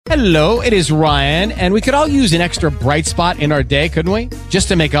Hello, it is Ryan, and we could all use an extra bright spot in our day, couldn't we? Just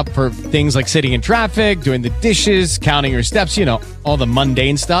to make up for things like sitting in traffic, doing the dishes, counting your steps, all the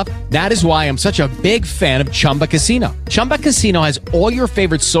mundane stuff. That is why I'm such a big fan of Chumba Casino. Chumba Casino has all your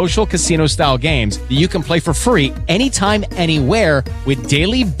favorite social casino-style games that you can play for free anytime, anywhere with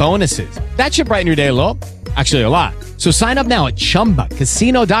daily bonuses. That should brighten your day a little. Actually, a lot. So sign up now at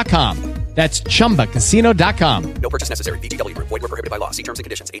ChumbaCasino.com. That's ChumbaCasino.com. No purchase necessary. VGW Group. Void where prohibited by law. See terms and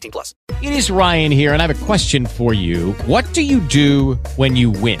conditions. 18+. It is Ryan here, and I have a question for you. What do you do when you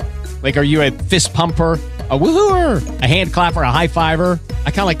win? Like, are you a fist pumper, a woohooer, a hand clapper, a high fiver?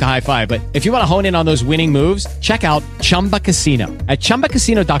 I kind of like the high five, but if you want to hone in on those winning moves, check out Chumba Casino. At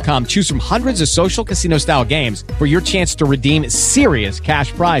ChumbaCasino.com, choose from hundreds of social casino-style games for your chance to redeem serious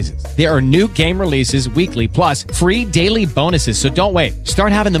cash prizes. There are new game releases weekly, plus free daily bonuses, so don't wait.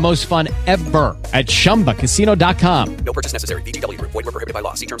 Start having the most fun ever at ChumbaCasino.com. No purchase necessary. VGW Group. Void where prohibited by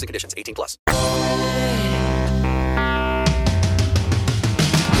law. See terms and conditions. 18+.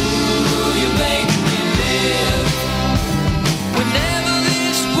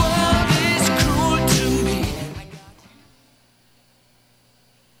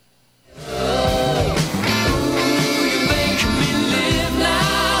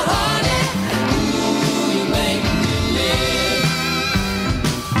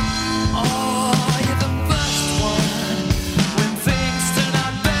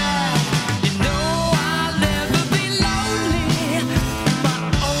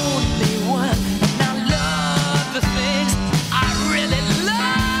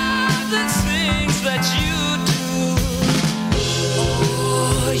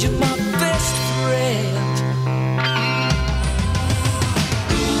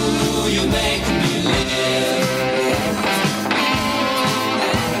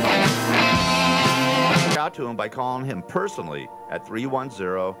 To him by calling him personally at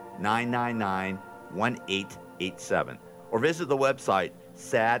 310-999-1887 or visit the website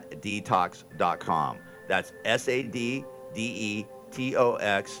saddetox.com. That's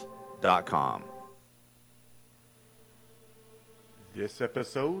SADDETOX.com. This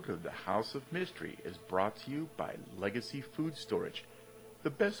episode of the House of Mystery is brought to you by Legacy Food Storage. The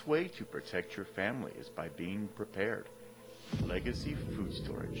best way to protect your family is by being prepared.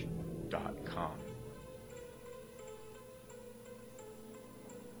 LegacyFoodStorage.com.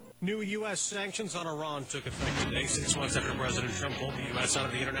 New U.S. sanctions on Iran took effect today, 6 months after President Trump pulled the U.S. out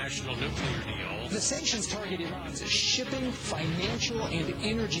of the international nuclear deal. The sanctions target Iran's shipping, financial, and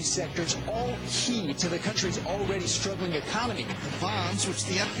energy sectors, all key to the country's already struggling economy. The bombs, which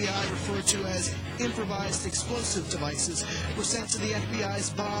the FBI referred to as improvised explosive devices, were sent to the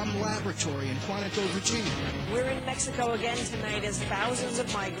FBI's bomb laboratory in Quantico, Virginia. We're in Mexico again tonight as thousands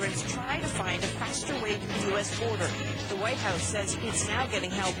of migrants try to find a faster way to the U.S. border. The White House says it's now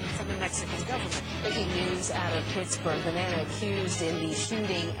getting help from the Mexican government. Breaking news out of Pittsburgh. The man accused in the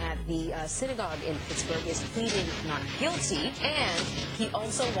shooting at the synagogue in Pittsburgh is pleading not guilty, and he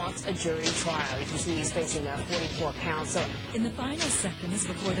also wants a jury trial. You can see he's facing 44 counts. So in the final seconds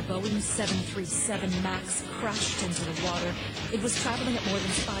before the Boeing 737 MAX crashed into the water, it was traveling at more than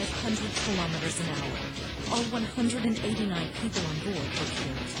 500 kilometers an hour. All 189 people on board were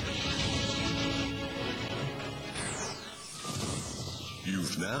killed.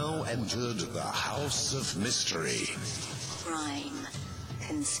 You've now entered the House of Mystery. Crime,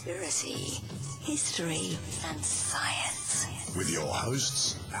 conspiracy, history, and science. With your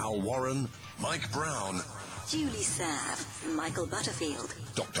hosts, Al Warren, Mike Brown, Julie Sav, Michael Butterfield,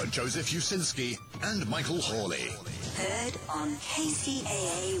 Dr. Joseph Usinski, and Michael Hawley. Heard on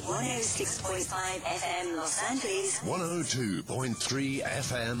KCAA 106.5 FM Los Angeles, 102.3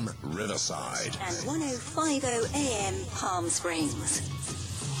 FM Riverside, and 105.0 AM Palm Springs.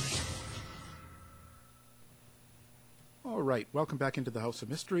 All right, welcome back into the House of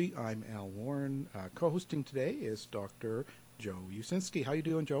Mystery. I'm Al Warren. Co-hosting today is Dr. Joe Usinski. How you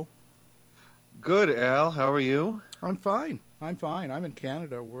doing, Joe? Good, Al. How are you? I'm fine. I'm in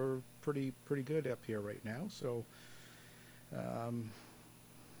Canada. We're pretty good up here right now. So I'm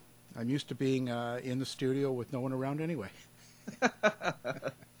used to being in the studio with no one around anyway.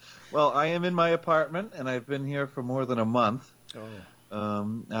 Well, I am in my apartment, and I've been here for more than a month. Oh.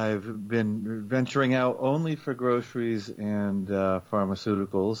 I've been venturing out only for groceries and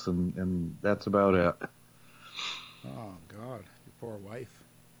pharmaceuticals, and that's about it. Oh, God, your poor wife.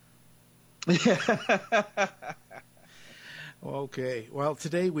 Okay, well,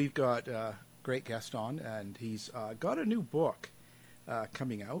 today we've got a great guest on, and he's got a new book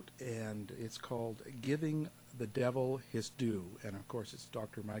coming out, and it's called Giving the Devil His Due, and of course it's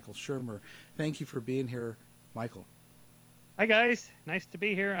Dr. Michael Shermer. Thank you for being here, Michael. Hi, guys. Nice to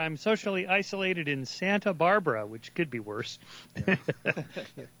be here. I'm socially isolated in Santa Barbara, which could be worse. Yeah.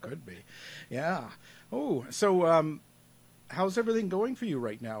 It could be. Yeah. Oh, so how's everything going for you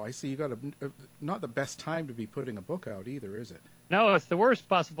right now? I see you got not the best time to be putting a book out either, is it? No, it's the worst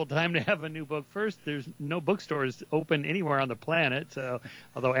possible time to have a new book. First, there's no bookstores open anywhere on the planet, so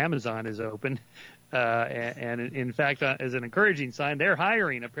although Amazon is open. And in fact, as an encouraging sign, they're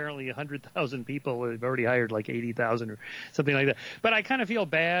hiring apparently 100,000 people. They've already hired like 80,000 or something like that. But I kind of feel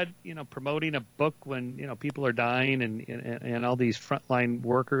bad, promoting a book when, people are dying and all these frontline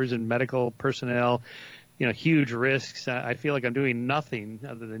workers and medical personnel, huge risks. I feel like I'm doing nothing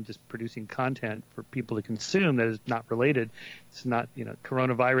other than just producing content for people to consume that is not related. It's not,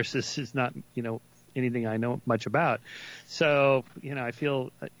 coronavirus is not, anything I know much about. So, I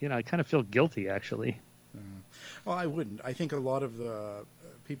feel, I kind of feel guilty, actually. Well, I wouldn't. I think a lot of the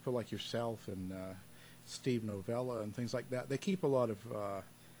people like yourself and Steve Novella and things like that, they keep a lot of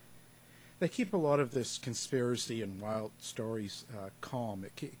this conspiracy and wild stories calm.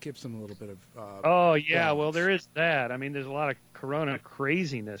 It gives them a little bit of oh, yeah. balance. Well, there is that. I mean, there's a lot of corona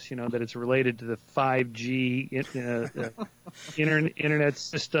craziness, that it's related to the 5G internet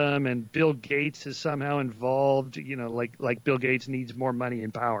system, and Bill Gates is somehow involved, like Bill Gates needs more money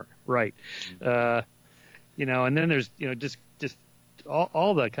and power. Right. And then there's, just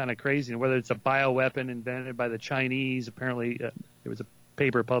all the kind of crazy, whether it's a bioweapon invented by the Chinese. Apparently, there was a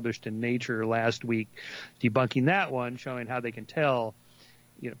paper published in Nature last week debunking that one, showing how they can tell,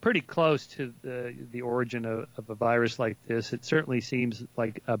 pretty close to the origin of a virus like this. It certainly seems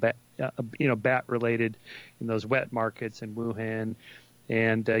like a bat related in those wet markets in Wuhan.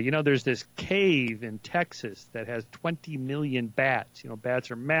 And, there's this cave in Texas that has 20 million bats. Bats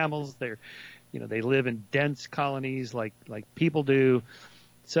are mammals. They live in dense colonies like people do.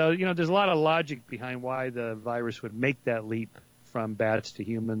 So, there's a lot of logic behind why the virus would make that leap from bats to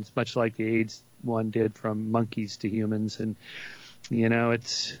humans, much like the AIDS one did from monkeys to humans. And,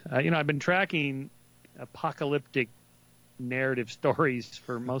 it's, I've been tracking apocalyptic narrative stories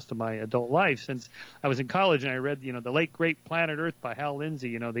for most of my adult life since I was in college, and I read, The Late Great Planet Earth by Hal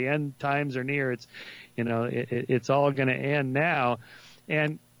Lindsey. The end times are near. It's, it's all going to end now.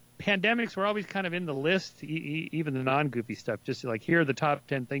 And pandemics were always kind of in the list, even the non-goofy stuff, just like here are the top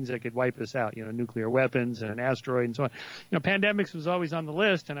 10 things that could wipe us out, nuclear weapons and an asteroid and so on. Pandemics was always on the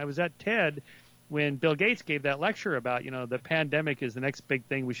list, and I was at TED when Bill Gates gave that lecture about, the pandemic is the next big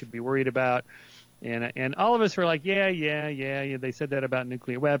thing we should be worried about. And all of us were like, yeah, they said that about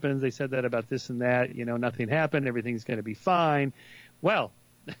nuclear weapons. They said that about this and that. Nothing happened. Everything's going to be fine. Well,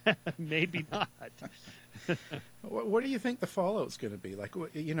 maybe not. What do you think the fallout's going to be? Like,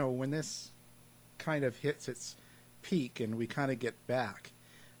 when this kind of hits its peak and we kind of get back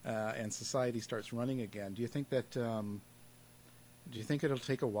and society starts running again, do you think that do you think it'll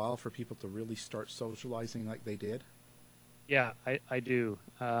take a while for people to really start socializing like they did? Yeah, I do,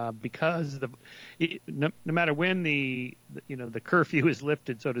 because no matter when the curfew is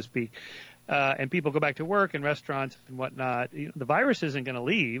lifted, so to speak, and people go back to work and restaurants and whatnot, the virus isn't going to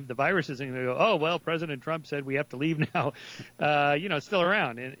leave. The virus isn't going to go, oh, well, President Trump said we have to leave now. It's still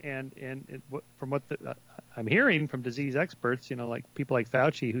around. And from what I'm hearing from disease experts, like people like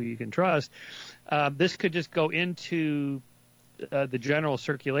Fauci, who you can trust, this could just go into the general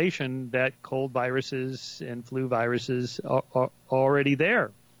circulation that cold viruses and flu viruses are already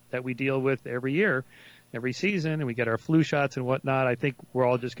there, that we deal with every year, every season, and we get our flu shots and whatnot. I think we're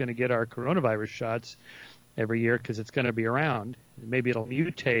all just going to get our coronavirus shots every year because it's going to be around. Maybe it'll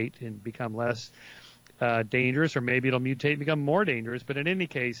mutate and become less dangerous, or maybe it'll mutate and become more dangerous. But in any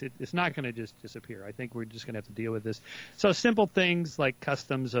case, it's not going to just disappear. I think we're just going to have to deal with this. So simple things like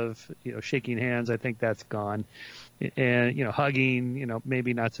customs of shaking hands, I think that's gone. And hugging,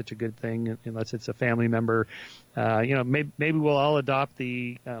 maybe not such a good thing unless it's a family member. Maybe we'll all adopt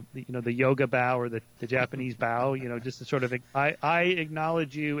the yoga bow or the Japanese bow. Just to sort of I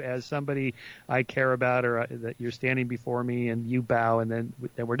acknowledge you as somebody I care about, or that you're standing before me, and you bow, and then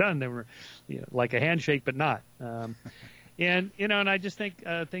we're done. Then we're like a handshake, but not. And I just think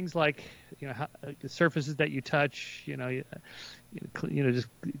things like the surfaces that you touch,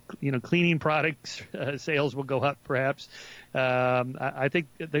 cleaning products sales will go up perhaps. I think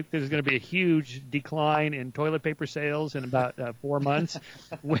there's going to be a huge decline in toilet paper sales in about 4 months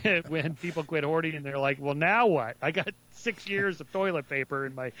when people quit hoarding, and they're like, well, now what? I got 6 years of toilet paper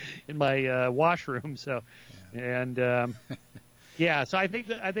in my washroom. So, and so I think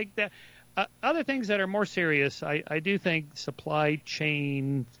that. Other things that are more serious, I do think supply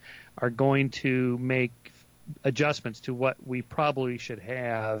chains are going to make adjustments to what we probably should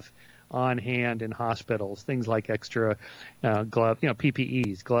have on hand in hospitals, things like extra glove,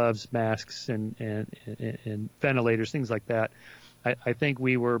 PPEs, gloves, masks, and ventilators, things like that. I think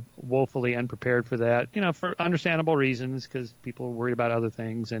we were woefully unprepared for that, for understandable reasons, because people were worried about other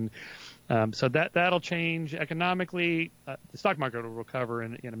things. And so that'll change economically. The stock market will recover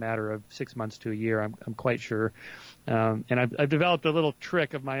in a matter of 6 months to a year, I'm quite sure. And I've developed a little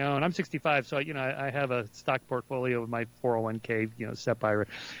trick of my own. I'm 65, so I have a stock portfolio of my 401k, set by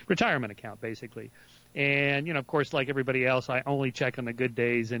retirement account, basically. And, of course, like everybody else, I only check on the good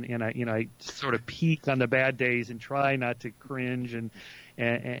days, and I sort of peak on the bad days and try not to cringe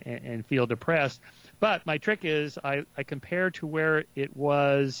and feel depressed. But my trick is I compare to where it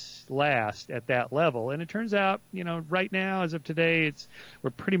was last at that level. And it turns out, right now, as of today, we're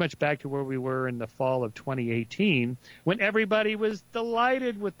pretty much back to where we were in the fall of 2018 when everybody was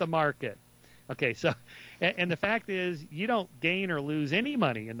delighted with the market. Okay, so, and the fact is, you don't gain or lose any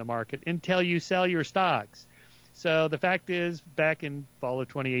money in the market until you sell your stocks. So the fact is, back in fall of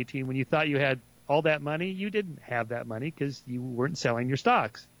 2018, when you thought you had all that money, you didn't have that money because you weren't selling your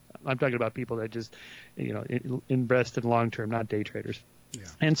stocks. I'm talking about people that just, invest in long term, not day traders. Yeah.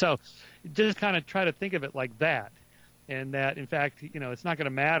 And so just kind of try to think of it like that. And that, in fact, it's not going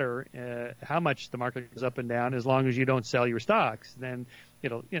to matter how much the market goes up and down as long as you don't sell your stocks. Then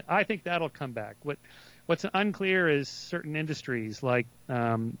I think that'll come back. What's unclear is certain industries like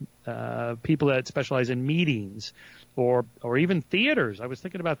people that specialize in meetings or even theaters. I was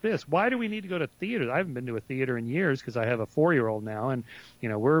thinking about this. Why do we need to go to theaters? I haven't been to a theater in years because I have a 4-year-old now, and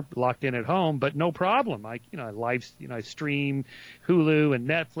we're locked in at home. But no problem. I stream Hulu and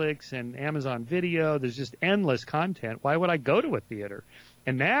Netflix and Amazon Video. There's just endless content. Why would I go to a theater?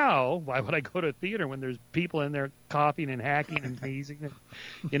 And now, why would I go to a theater when there's people in there coughing and hacking and sneezing?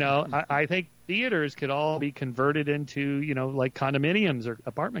 I think theaters could all be converted into, like condominiums or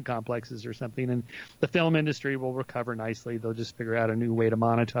apartment complexes or something. And the film industry will recover nicely. They'll just figure out a new way to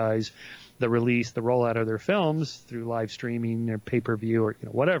monetize the rollout of their films through live streaming or pay-per-view or,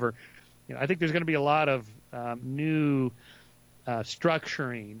 whatever. I think there's going to be a lot of new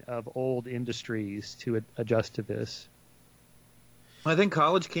structuring of old industries to adjust to this. I think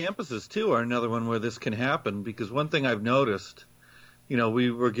college campuses, too, are another one where this can happen, because one thing I've noticed,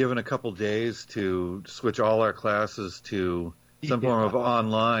 we were given a couple days to switch all our classes to some form of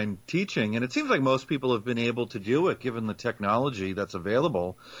online teaching, and it seems like most people have been able to do it given the technology that's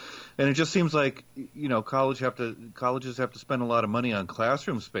available. And it just seems like, colleges have to spend a lot of money on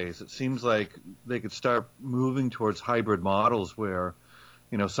classroom space. It seems like they could start moving towards hybrid models where,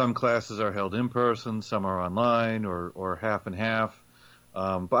 some classes are held in person, some are online, or half and half.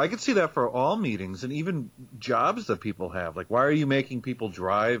 But I could see that for all meetings and even jobs that people have. Like, why are you making people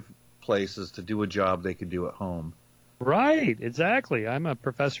drive places to do a job they could do at home? Right, exactly. I'm a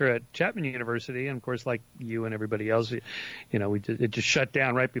professor at Chapman University, and of course, like you and everybody else, it just shut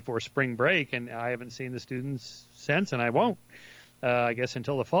down right before spring break, and I haven't seen the students since, and I won't, I guess,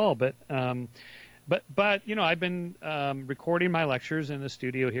 until the fall. But I've been recording my lectures in the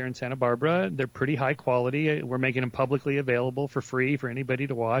studio here in Santa Barbara. They're pretty high quality. We're making them publicly available for free for anybody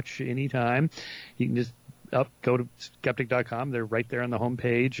to watch anytime. You can just go to skeptic.com. They're right there on the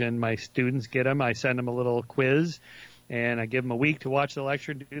homepage, and my students get them. I send them a little quiz, and I give them a week to watch the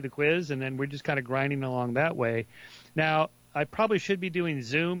lecture and do the quiz, and then we're just kind of grinding along that way. Now, I probably should be doing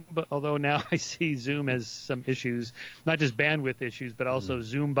Zoom, but although now I see Zoom has some issues, not just bandwidth issues, but also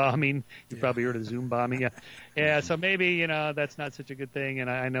Zoom bombing. You've probably heard of Zoom bombing. Yeah. So maybe, that's not such a good thing. And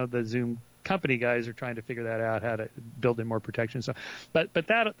I know the Zoom company guys are trying to figure that out, how to build in more protection. So, but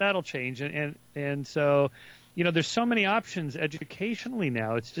that'll change. And so, there's so many options educationally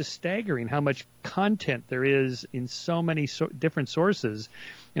now. It's just staggering how much content there is in so many different sources.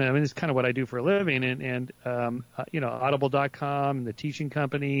 It's kind of what I do for a living, and Audible.com, the teaching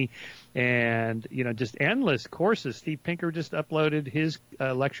company, and, just endless courses. Steve Pinker just uploaded his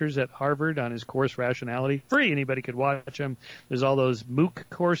lectures at Harvard on his course Rationality. Free. Anybody could watch them. There's all those MOOC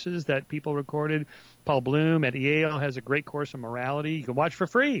courses that people recorded. Paul Bloom at Yale has a great course on morality. You can watch for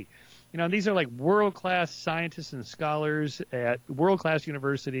free. These are like world-class scientists and scholars at world-class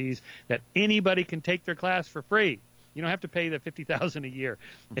universities that anybody can take their class for free. You don't have to pay the $50,000 a year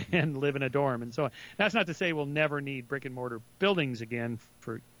and live in a dorm and so on. That's not to say we'll never need brick-and-mortar buildings again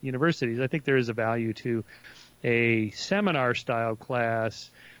for universities. I think there is a value to a seminar-style class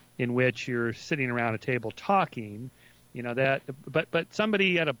in which you're sitting around a table talking. But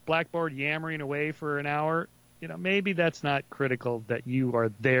somebody at a blackboard yammering away for an hour, maybe that's not critical that you are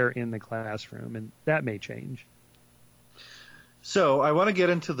there in the classroom, and that may change. So I want to get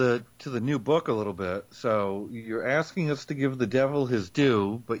into the new book a little bit. So you're asking us to give the devil his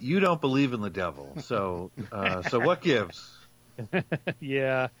due, but you don't believe in the devil. So so what gives?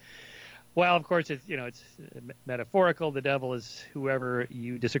 Yeah. Well, of course, it's metaphorical. The devil is whoever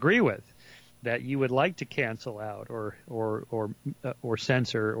you disagree with, that you would like to cancel out or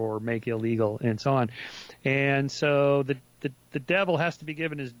censor or make illegal and so on. And so the devil has to be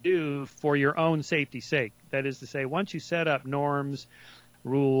given his due for your own safety's sake. That is to say, once you set up norms,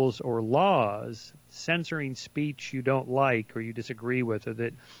 rules, or laws censoring speech you don't like or you disagree with or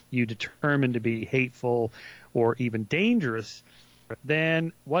that you determine to be hateful or even dangerous,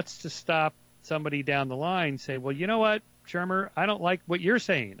 then what's to stop somebody down the line saying, well, you know what, Shermer, I don't like what you're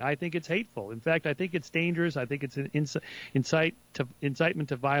saying. I think it's hateful. In fact, I think it's dangerous. I think it's an incitement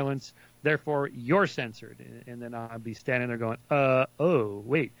to violence. Therefore, you're censored. And then I'll be standing there going, oh,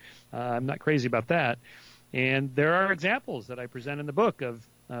 wait, I'm not crazy about that. And there are examples that I present in the book of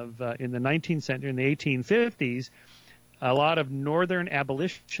in the 19th century, in the 1850s, a lot of northern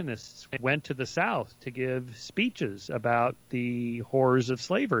abolitionists went to the South to give speeches about the horrors of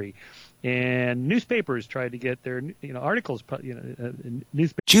slavery. And newspapers tried to get their articles,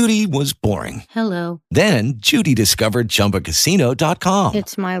 newspapers. Judy was boring. Hello. Then Judy discovered ChumbaCasino.com.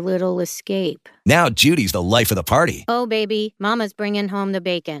 It's my little escape. Now Judy's the life of the party. Oh, baby, mama's bringing home the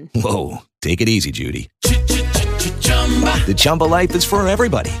bacon. Whoa, take it easy, Judy. The Chumba life is for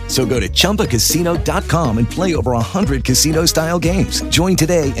everybody. So go to ChumbaCasino.com and play over 100 casino-style games. Join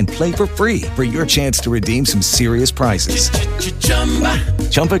today and play for free for your chance to redeem some serious prizes.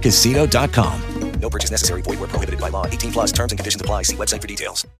 ChumbaCasino.com. No purchase necessary. Void where prohibited by law. 18 plus terms and conditions apply. See website for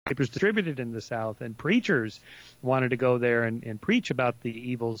details. Papers distributed in the South, and preachers wanted to go there and preach about the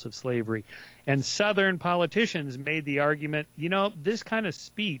evils of slavery. And Southern politicians made the argument, this kind of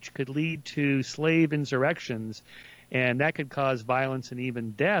speech could lead to slave insurrections, and that could cause violence and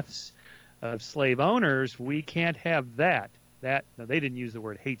even deaths of slave owners. We can't have that. Now, they didn't use the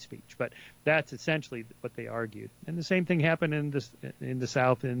word hate speech, but that's essentially what they argued. And the same thing happened in the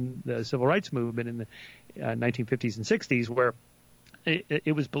South in the Civil Rights Movement in the 1950s and 60s, where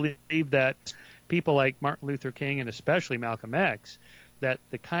it was believed that people like Martin Luther King and especially Malcolm X, that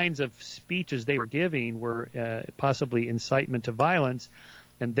the kinds of speeches they were giving were possibly incitement to violence,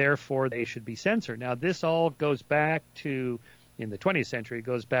 and therefore they should be censored. Now, this all goes back to, in the 20th century, it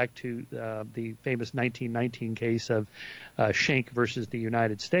goes back to the famous 1919 case of Schenck versus the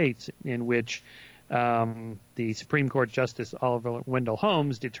United States, in which the Supreme Court Justice Oliver Wendell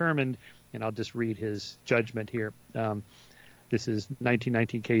Holmes determined, and I'll just read his judgment here. This is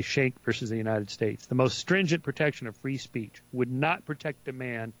 1919 case Schenck versus the United States. The most stringent protection of free speech would not protect a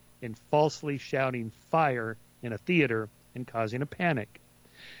man in falsely shouting fire in a theater and causing a panic.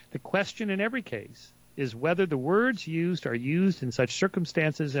 The question in every case is whether the words used are used in such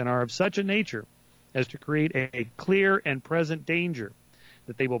circumstances and are of such a nature as to create a clear and present danger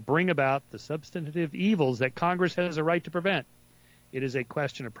that they will bring about the substantive evils that Congress has a right to prevent. It is a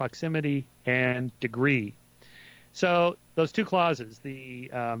question of proximity and degree. So those two clauses,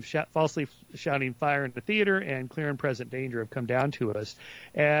 the falsely shouting fire in the theater and clear and present danger, have come down to us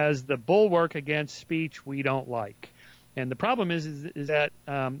as the bulwark against speech we don't like. And the problem is that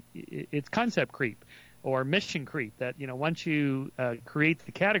it's concept creep or mission creep, that once you create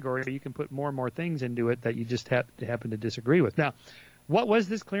the category, you can put more and more things into it that you just happen to disagree with. Now, what was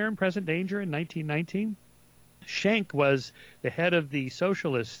this clear and present danger in 1919? Schenck was the head of the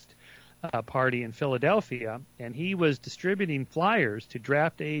Socialist Party in Philadelphia, and he was distributing flyers to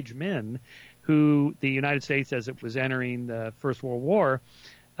draft-age men who the United States, as it was entering the First World War,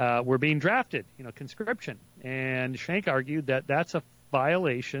 were being drafted, conscription. And Schenck argued that that's a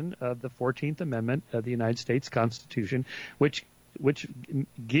violation of the 14th Amendment of the United States Constitution, which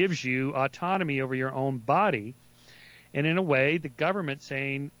gives you autonomy over your own body. And in a way, the government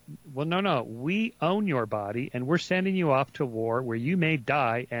saying, well, no, we own your body, and we're sending you off to war where you may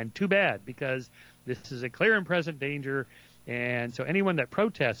die, and too bad, because this is a clear and present danger. And so anyone that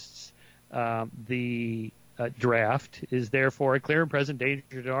protests the draft is therefore a clear and present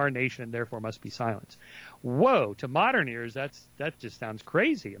danger to our nation, and therefore must be silenced. Whoa, to modern ears, that just sounds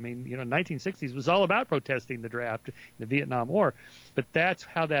crazy. I mean, 1960s was all about protesting the draft in the Vietnam War, but that's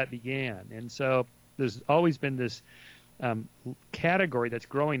how that began. And so there's always been this category that's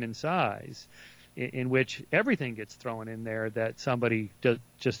growing in size, in which everything gets thrown in there that somebody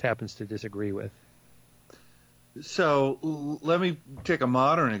just happens to disagree with. So let me take a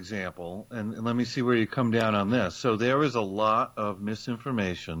modern example, and let me see where you come down on this. So there is a lot of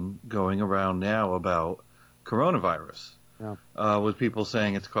misinformation going around now about coronavirus. with people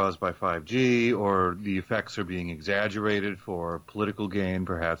saying it's caused by 5G, or the effects are being exaggerated for political gain,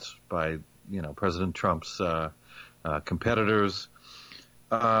 perhaps by President Trump's competitors.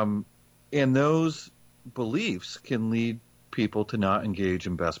 And those beliefs can lead people to not engage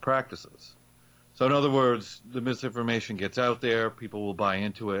in best practices. So in other words, the misinformation gets out there, people will buy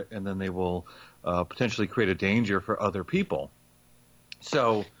into it, and then they will potentially create a danger for other people.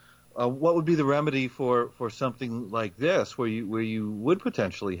 So what would be the remedy for something like this, where you would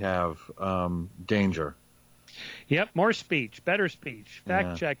potentially have danger? Yep, more speech, better speech,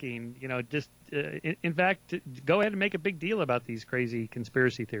 fact-checking, just, in fact, go ahead and make a big deal about these crazy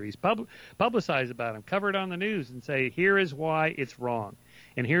conspiracy theories. Publicize about them, cover it on the news, and say, here is why it's wrong,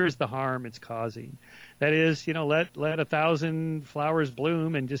 and here is the harm it's causing. That is, let 1,000 flowers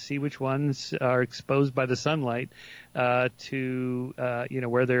bloom and just see which ones are exposed by the sunlight to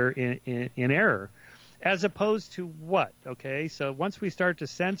where they're in error, as opposed to what, okay? So once we start to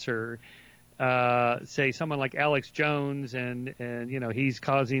censor, say someone like Alex Jones and he's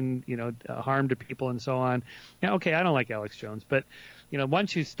causing harm to people and so on. Okay, I don't like Alex Jones, but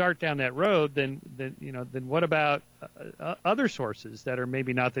once you start down that road, then what about other sources that are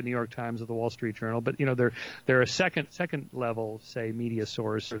maybe not the New York Times or the Wall Street Journal, but they're a second level, say, media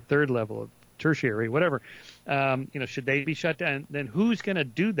source, or third level, tertiary, whatever. Should they be shut down? Then who's going to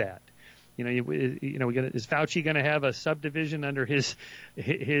do that? Is Fauci going to have a subdivision under his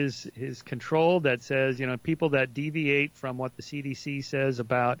control that says, people that deviate from what the CDC says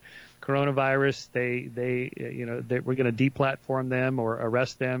about coronavirus, we're going to deplatform them or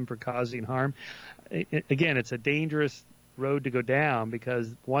arrest them for causing harm? Again, it's a dangerous road to go down, because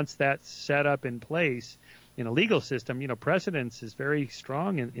once that's set up in place in a legal system, precedence is very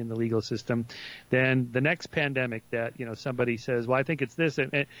strong in the legal system. Then the next pandemic that, somebody says, well, I think it's this,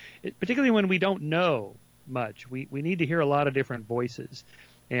 and particularly when we don't know much, we need to hear a lot of different voices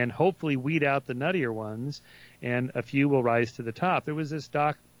and hopefully weed out the nuttier ones, and a few will rise to the top. There was this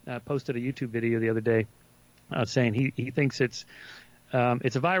doc posted a YouTube video the other day saying he thinks it's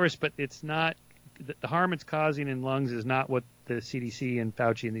a virus, but it's not. The harm it's causing in lungs is not what the CDC and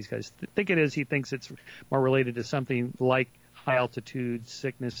Fauci and these guys think it is. He thinks it's more related to something like high-altitude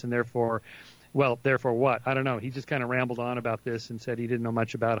sickness, and therefore what? I don't know. He just kind of rambled on about this and said he didn't know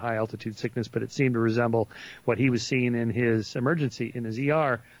much about high-altitude sickness, but it seemed to resemble what he was seeing in his emergency, in his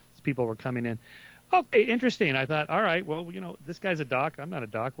ER, as people were coming in. Okay, interesting. I thought, all right, well, this guy's a doc. I'm not a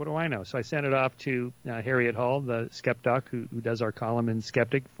doc. What do I know? So I sent it off to Harriet Hall, the Skepdoc, who does our column in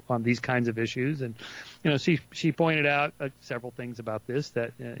Skeptic on these kinds of issues. And, she pointed out several things about this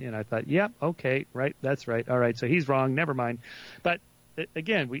that, I thought, yeah, okay, right, that's right. All right, so he's wrong. Never mind. But,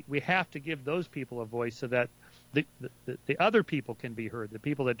 again, we have to give those people a voice so that the other people can be heard, the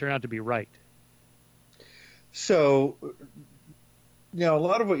people that turn out to be right. So... a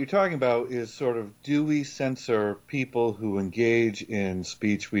lot of what you're talking about is sort of, do we censor people who engage in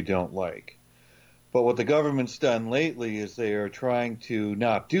speech we don't like? But what the government's done lately is they are trying to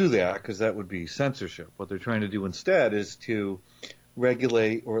not do that, because that would be censorship. What they're trying to do instead is to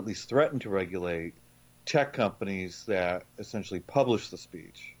regulate, or at least threaten to regulate, tech companies that essentially publish the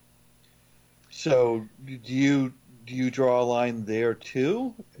speech. So do you draw a line there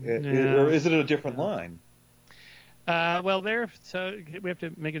too? Or is it a different line? So we have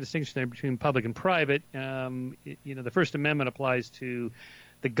to make a distinction there between public and private. The First Amendment applies to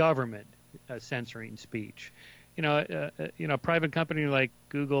the government censoring speech. A private company like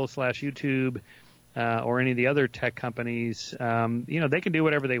Google/YouTube or any of the other tech companies, they can do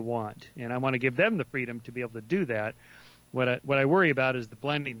whatever they want, and I want to give them the freedom to be able to do that. What I worry about is the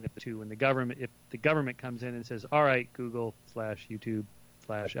blending of the two. When if the government comes in and says, all right,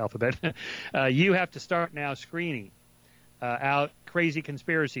 Google/YouTube/Alphabet, you have to start now screening out crazy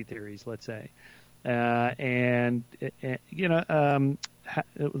conspiracy theories, let's say.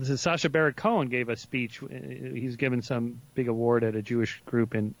 Sacha Baron Cohen gave a speech. He's given some big award at a Jewish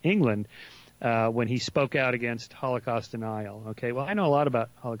group in England when he spoke out against Holocaust denial. Okay, well, I know a lot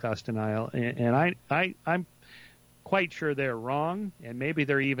about Holocaust denial, and I'm quite sure they're wrong, and maybe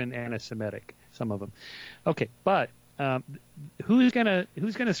they're even anti-Semitic, some of them. Okay, but who's gonna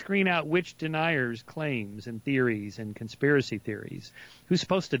screen out which deniers' claims and theories and conspiracy theories? Who's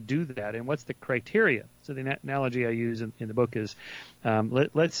supposed to do that, and what's the criteria? So the analogy I use in the book is,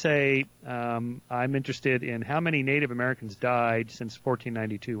 let's say I'm interested in how many Native Americans died since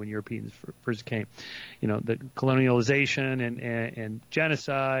 1492 when Europeans first came. The colonialization and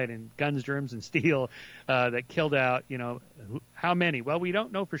genocide and guns, germs, and steel that killed out, how many? Well, we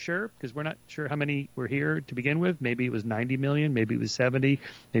don't know for sure, because we're not sure how many were here to begin with. Maybe it was 90 million, maybe it was 70,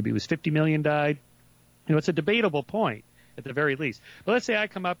 maybe it was 50 million died. It's a debatable point. at the very least. But let's say I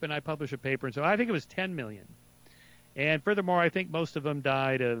come up and I publish a paper, and so I think it was 10 million. And furthermore, I think most of them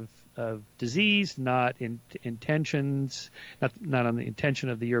died of disease, not on the intention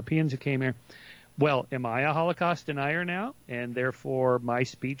of the Europeans who came here. Well, am I a Holocaust denier now, and therefore my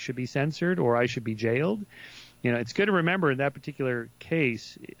speech should be censored or I should be jailed? It's good to remember in that particular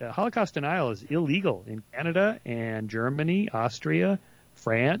case, Holocaust denial is illegal in Canada and Germany, Austria,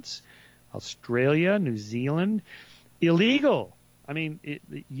 France, Australia, New Zealand. Illegal. I mean,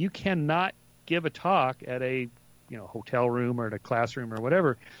 you cannot give a talk at a hotel room or at a classroom or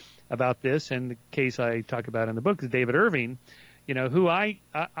whatever about this. And the case I talk about in the book is David Irving, who I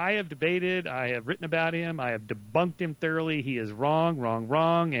have debated, I have written about him, I have debunked him thoroughly. He is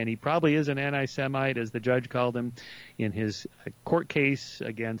wrong, and he probably is an anti-Semite, as the judge called him in his court case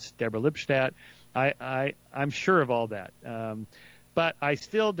against Deborah Lipstadt. I'm sure of all that. But I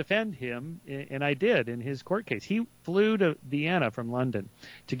still defend him, and I did in his court case. He flew to Vienna from London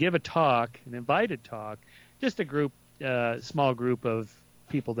to give a talk, an invited talk, just a small group of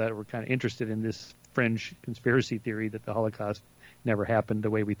people that were kind of interested in this fringe conspiracy theory that the Holocaust never happened the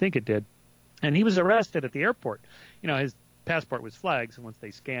way we think it did. And he was arrested at the airport. His passport was flagged, so once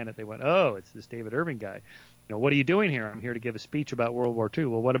they scanned it, they went, oh, it's this David Irving guy. What are you doing here? I'm here to give a speech about World War II.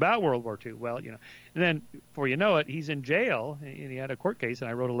 Well, what about World War II? Well, and then before you know it, he's in jail, and he had a court case, and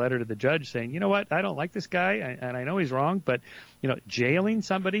I wrote a letter to the judge saying, you know what, I don't like this guy, and I know he's wrong, but, jailing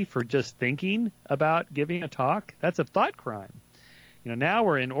somebody for just thinking about giving a talk, that's a thought crime. Now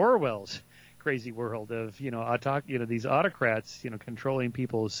we're in Orwell's crazy world of, these autocrats, controlling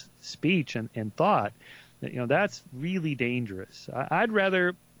people's speech and thought. That's really dangerous. I'd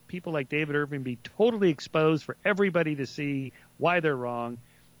rather people like David Irving be totally exposed for everybody to see why they're wrong,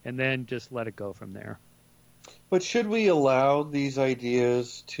 and then just let it go from there. But should we allow these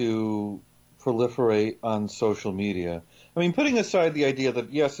ideas to proliferate on social media? I mean, putting aside the idea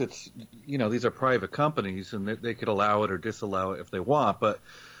that, yes, it's, these are private companies and they could allow it or disallow it if they want, but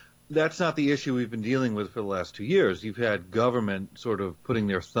that's not the issue we've been dealing with for the last 2 years. You've had government sort of putting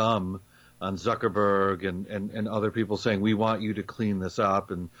their thumb on Zuckerberg and other people saying, we want you to clean this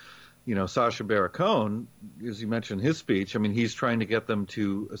up. And, Sacha Baron Cohen, as you mentioned in his speech, I mean, he's trying to get them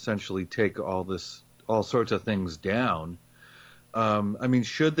to essentially take all sorts of things down. I mean,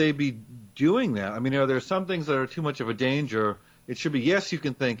 should they be doing that? I mean, are there some things that are too much of a danger? It should be, yes, you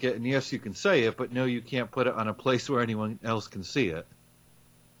can think it, and yes, you can say it, but no, you can't put it on a place where anyone else can see it.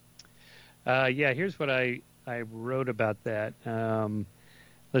 Here's what I wrote about that.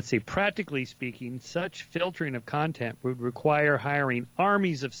 Let's see. Practically speaking, such filtering of content would require hiring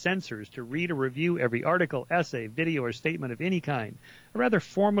armies of censors to read or review every article, essay, video, or statement of any kind. A rather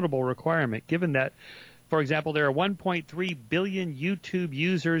formidable requirement, given that, for example, there are 1.3 billion YouTube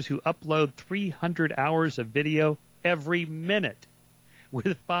users who upload 300 hours of video every minute,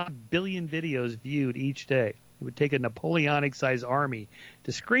 with 5 billion videos viewed each day. It would take a Napoleonic-sized army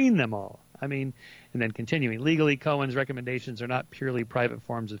to screen them all. I mean, and then continuing, legally, Cohen's recommendations are not purely private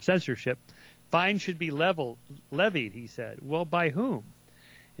forms of censorship. Fines should be levied, he said. Well, by whom?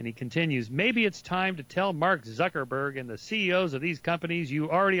 And he continues, maybe it's time to tell Mark Zuckerberg and the CEOs of these companies,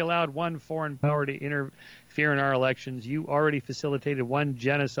 you already allowed one foreign power to interfere in our elections. You already facilitated one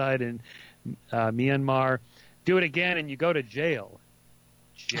genocide in Myanmar. Do it again and you go to jail.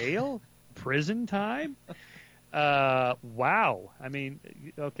 Jail? Prison time? Wow. I mean,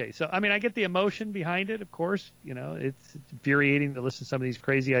 okay. So, I mean, I get the emotion behind it, of course. It's infuriating to listen to some of these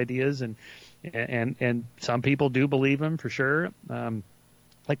crazy ideas, and some people do believe them for sure.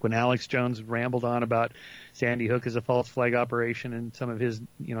 Like when Alex Jones rambled on about Sandy Hook as a false flag operation, and some of his,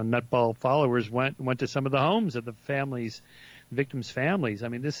 nutball followers went to some of the homes of the victims' families. I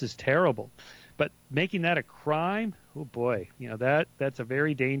mean, this is terrible. But making that a crime, oh boy, that's a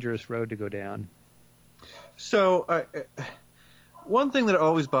very dangerous road to go down. So, one thing that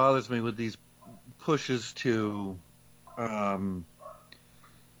always bothers me with these pushes to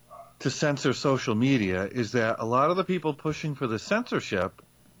censor social media is that a lot of the people pushing for the censorship,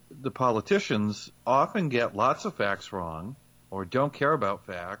 the politicians, often get lots of facts wrong, or don't care about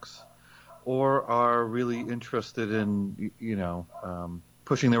facts, or are really interested in,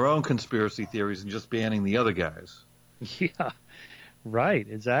 pushing their own conspiracy theories and just banning the other guys. Yeah. Right,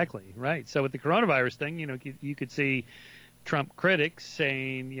 exactly. Right. So with the coronavirus thing, you could see Trump critics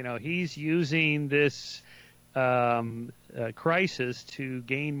saying, he's using this crisis to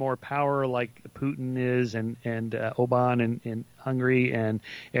gain more power like Putin is and Orbán in Hungary and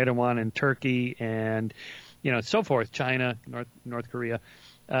Erdogan in Turkey and, so forth, China, North Korea.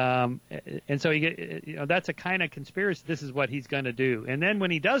 And so you get, that's a kind of conspiracy. This is what he's going to do. And then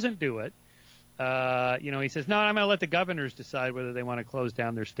when he doesn't do it, He says, no, I'm going to let the governors decide whether they want to close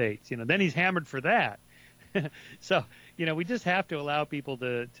down their states. Then he's hammered for that. So, we just have to allow people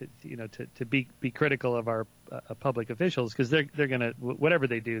to be critical of our public officials, because they're going to, whatever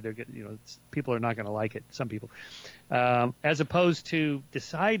they do, people are not going to like it. Some people, as opposed to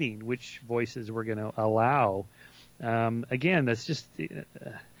deciding which voices we're going to allow. Again, that's just,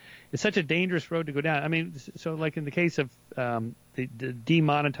 it's such a dangerous road to go down. I mean, so like in the case of the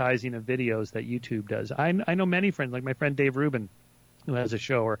demonetizing of videos that YouTube does, I know many friends, like my friend Dave Rubin, who has a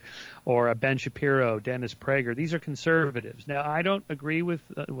show, or Ben Shapiro, Dennis Prager. These are conservatives. Now, I don't agree with,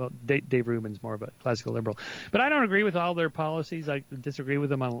 Dave Rubin's more of a classical liberal, but I don't agree with all their policies. I disagree with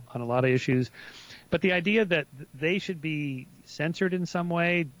them on a lot of issues. But the idea that they should be censored in some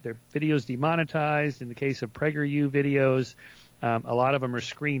way, their videos demonetized. In the case of PragerU videos, a lot of them are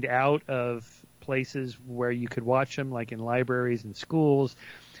screened out of places where you could watch them, like in libraries and schools.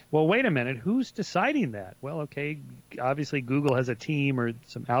 Well, wait a minute. Who's deciding that? Well, okay, obviously Google has a team or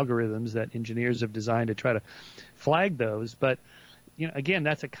some algorithms that engineers have designed to try to flag those. But, again,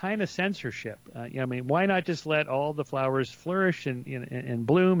 that's a kind of censorship. Why not just let all the flowers flourish and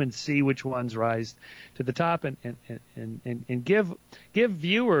bloom and see which ones rise to the top and give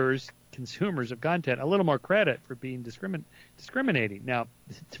viewers, consumers of content, a little more credit for being discriminating. Now,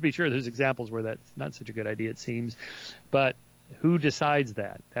 to be sure, there's examples where that's not such a good idea, it seems, but who decides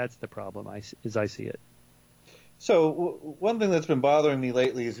that? That's the problem, as I see it. So one thing that's been bothering me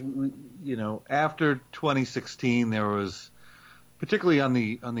lately is, after 2016, there was, particularly on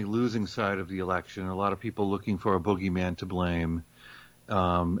the losing side of the election, a lot of people looking for a boogeyman to blame,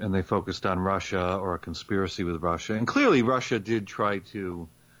 and they focused on Russia or a conspiracy with Russia. And clearly, Russia did try to,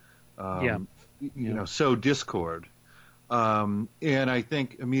 sow discord. And I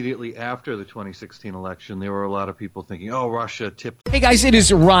think immediately after the 2016 election, there were a lot of people thinking, oh, Russia tipped. Hey, guys, it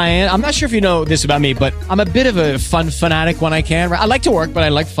is Ryan. I'm not sure if you know this about me, but I'm a bit of a fun fanatic when I can. I like to work, but I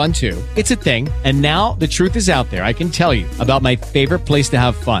like fun, too. It's a thing. And now the truth is out there. I can tell you about my favorite place to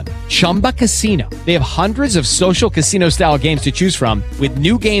have fun, Chumba Casino. They have hundreds of social casino-style games to choose from with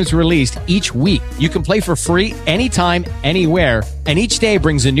new games released each week. You can play for free anytime, anywhere, and each day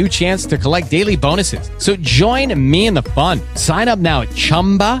brings a new chance to collect daily bonuses. So join me in the fun. Sign up now at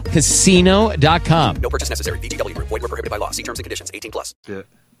ChumbaCasino.com. No purchase necessary. VGW Group. Void where prohibited by law. See terms and conditions. 18+.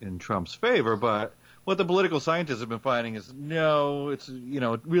 In Trump's favor, but what the political scientists have been finding is no, it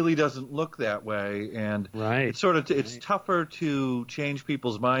really doesn't look that way, and it's tougher to change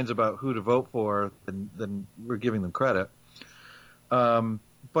people's minds about who to vote for than we're giving them credit. But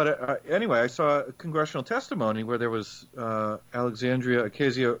anyway, I saw a congressional testimony where there was Alexandria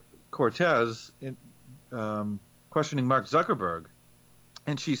Ocasio-Cortez questioning Mark Zuckerberg,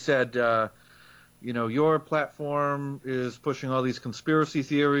 and she said, your platform is pushing all these conspiracy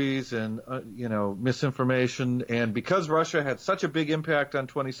theories and misinformation, and because Russia had such a big impact on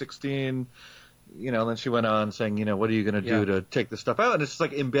 2016, then she went on saying, what are you going to do to take this stuff out? And it's just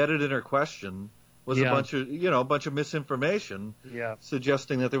like embedded in her question was a bunch of misinformation,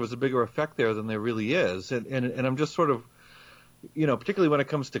 suggesting that there was a bigger effect there than there really is, and I'm just sort of, particularly when it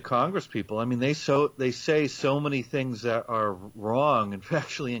comes to Congress people, I mean, they say so many things that are wrong and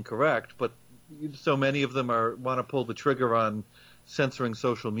factually incorrect, but so many of them want to pull the trigger on censoring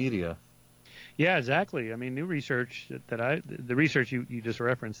social media. Yeah, exactly. I mean, new research the research you just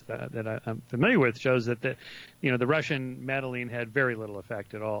referenced that I'm familiar with shows that the Russian meddling had very little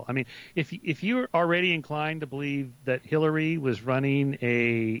effect at all. I mean, if you're already inclined to believe that Hillary was running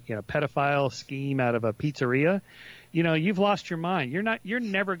a pedophile scheme out of a pizzeria, you've lost your mind. You're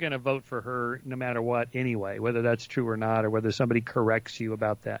never going to vote for her no matter what anyway, whether that's true or not, or whether somebody corrects you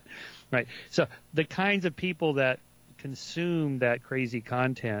about that. Right. So the kinds of people that consume that crazy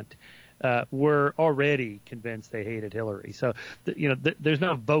content were already convinced they hated Hillary. So, there's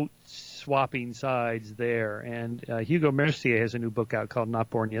no vote swapping sides there. And Hugo Mercier has a new book out called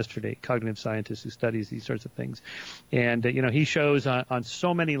Not Born Yesterday, cognitive scientist who studies these sorts of things. And, he shows on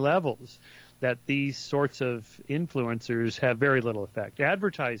so many levels that these sorts of influencers have very little effect.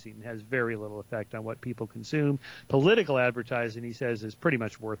 Advertising has very little effect on what people consume. Political advertising, he says, is pretty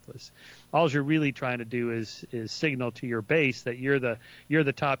much worthless. All you're really trying to do is signal to your base that you're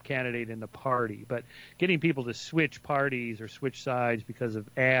the top candidate in the party. But getting people to switch parties or switch sides because of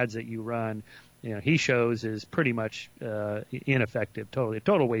ads that you run, he shows is pretty much ineffective, a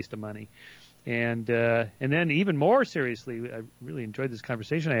total waste of money. And then even more seriously, I really enjoyed this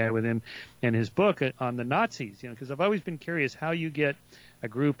conversation I had with him and his book on the Nazis, because I've always been curious how you get a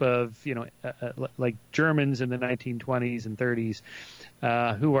group of, like Germans in the 1920s and 30s,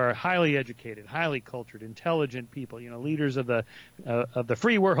 who are highly educated, highly cultured, intelligent people, leaders of the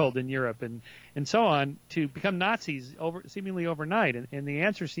free world in Europe and so on, to become Nazis seemingly overnight. And the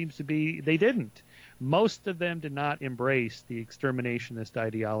answer seems to be they didn't. Most of them did not embrace the exterminationist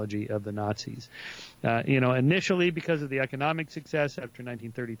ideology of the Nazis. Initially because of the economic success after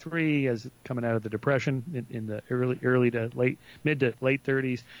 1933, as coming out of the Depression in the mid to late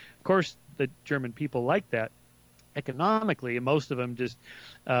 30s. Of course, the German people liked that economically, and most of them just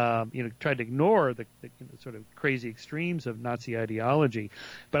tried to ignore the sort of crazy extremes of Nazi ideology.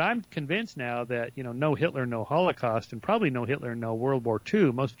 But I'm convinced now that no Hitler, no Holocaust, and probably no Hitler, no World War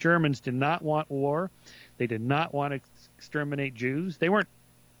II. Most Germans did not want war. They did not want to exterminate Jews. They weren't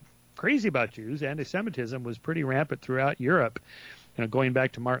crazy about Jews. Anti-Semitism was pretty rampant throughout Europe, going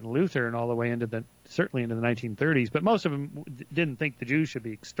back to Martin Luther and all the way certainly into the 1930s. But most of them didn't think the Jews should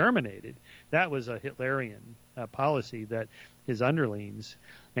be exterminated. That was a Hitlerian policy that his underlings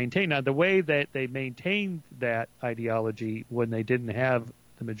maintained. Now, the way that they maintained that ideology when they didn't have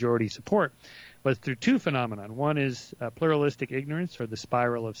the majority support was through two phenomena. One is pluralistic ignorance, or the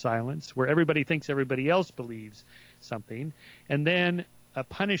spiral of silence, where everybody thinks everybody else believes something, and then a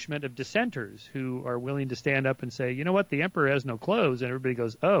punishment of dissenters who are willing to stand up and say, you know what, the emperor has no clothes, and everybody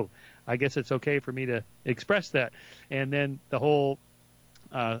goes, oh, I guess it's okay for me to express that. And then the whole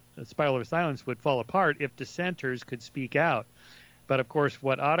spiral of silence would fall apart if dissenters could speak out. But of course,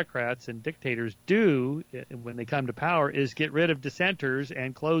 what autocrats and dictators do when they come to power is get rid of dissenters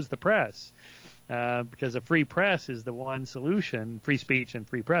and close the press. Because a free press is the one solution. Free speech and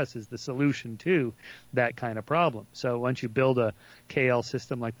free press is the solution to that kind of problem. So once you build a KL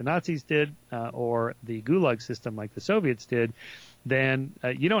system like the Nazis did, or the Gulag system like the Soviets did, then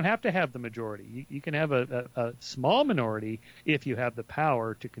you don't have to have the majority. You can have a small minority if you have the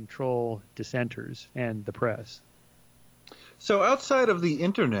power to control dissenters and the press. So outside of the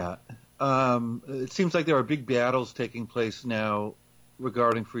internet, it seems like there are big battles taking place now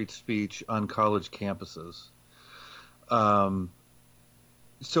regarding free speech on college campuses.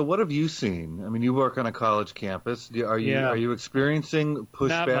 So what have you seen? I mean, you work on a college campus. Are you experiencing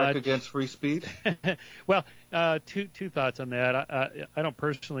pushback against free speech? Well, two thoughts on that. I don't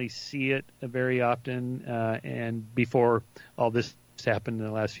personally see it very often, and before all this happened in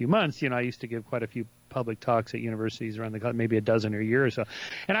the last few months, I used to give quite a few public talks at universities around the country, maybe a dozen or a year or so,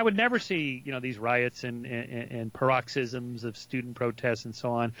 and I would never see these riots and paroxysms of student protests and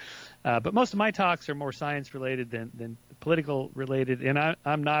so on. But most of my talks are more science related than political related, and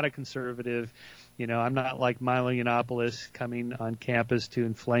I'm not a conservative. I'm not like Milo Yiannopoulos coming on campus to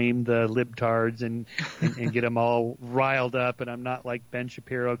inflame the libtards and get them all riled up, and I'm not like Ben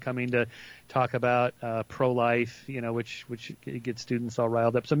Shapiro coming to talk about pro-life, which gets students all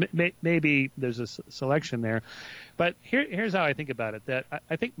riled up. So maybe there's a selection there. But here's how I think about it. That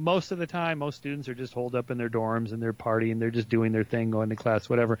I think most of the time, most students are just holed up in their dorms and they're partying, they're just doing their thing, going to class,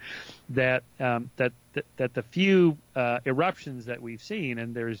 whatever. That the few eruptions that we've seen,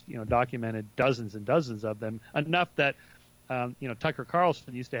 and there's documented dozens and dozens of them, enough that Tucker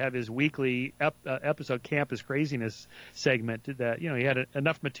Carlson used to have his weekly episode Campus Craziness segment that he had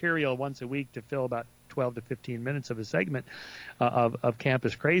enough material once a week to fill about 12 to 15 minutes of a segment of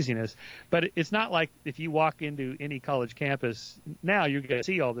campus craziness. But it's not like if you walk into any college campus now you're going to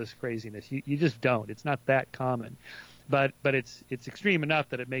see all this craziness. You just don't. It's not that common. But it's extreme enough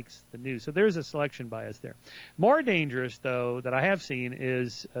that it makes the news. So there's a selection bias there. More dangerous, though, that I have seen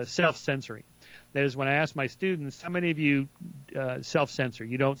is self-censoring. That is, when I ask my students, how many of you self-censor?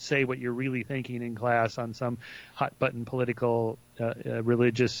 You don't say what you're really thinking in class on some hot-button political,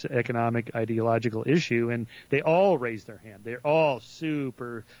 religious, economic, ideological issue, and they all raise their hand. They're all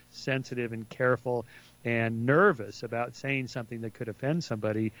super sensitive and careful and nervous about saying something that could offend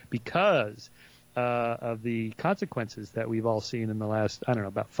somebody because of the consequences that we've all seen in the last,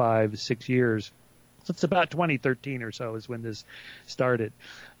 about 5-6 years. So it's about 2013 or so is when this started.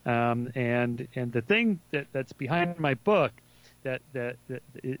 And the thing that's behind my book that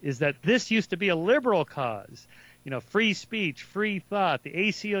is that this used to be a liberal cause. Free speech, free thought, the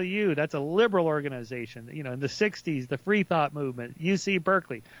ACLU, that's a liberal organization. In the 60s, the free thought movement, UC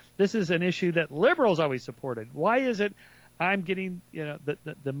Berkeley. This is an issue that liberals always supported. Why is it I'm getting,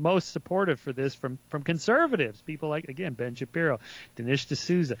 the most supportive for this from conservatives, people like, again, Ben Shapiro, Dinesh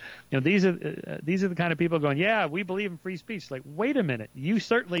D'Souza. These are the kind of people going, yeah, we believe in free speech. Like, wait a minute, you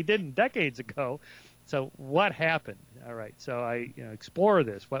certainly didn't decades ago. So what happened? All right, so I explore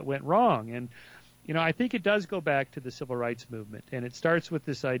this, what went wrong, I think it does go back to the civil rights movement, and it starts with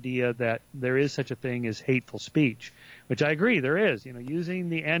this idea that there is such a thing as hateful speech, which I agree there is. Using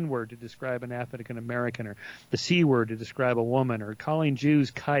the N-word to describe an African American, or the C-word to describe a woman, or calling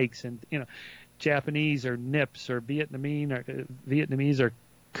Jews kikes, and Japanese are nips, or Vietnamese are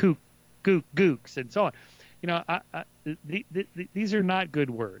kook, gook, gooks, and so on. These are not good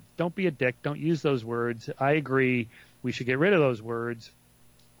words. Don't be a dick. Don't use those words. I agree. We should get rid of those words.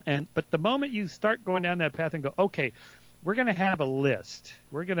 But the moment you start going down that path and go, okay, we're going to have a list.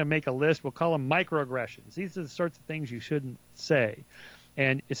 We're going to make a list. We'll call them microaggressions. These are the sorts of things you shouldn't say.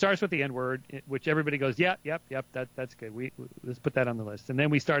 And it starts with the N-word, which everybody goes, yep, that's good. Let's put that on the list. And then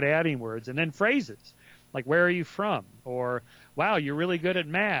we start adding words and then phrases like, where are you from? Or, wow, you're really good at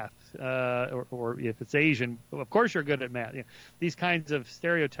math. Or if it's Asian, of course you're good at math. These kinds of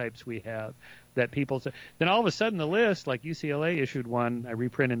stereotypes we have that people say. Then all of a sudden the list, like UCLA issued one, I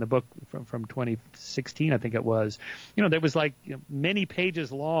reprint in the book from 2016, I think it was, that was like many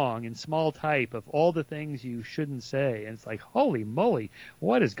pages long in small type of all the things you shouldn't say. And it's like, holy moly,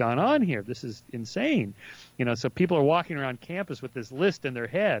 what has gone on here? This is insane. So people are walking around campus with this list in their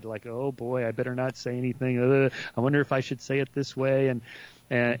head, like, oh boy, I better not say anything. I wonder if I should say it this way.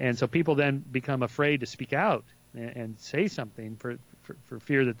 And so people then become afraid to speak out and say something for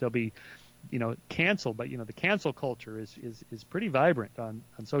fear that they'll be, canceled. But the cancel culture is pretty vibrant on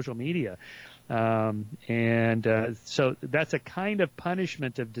social media, so that's a kind of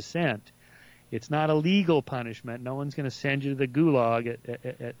punishment of dissent. It's not a legal punishment. No one's going to send you to the gulag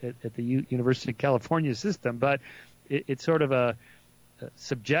at the University of California system, but it's sort of a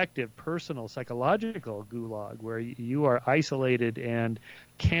subjective, personal, psychological gulag where you are isolated and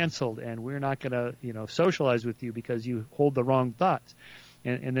canceled, and we're not going to, socialize with you because you hold the wrong thoughts.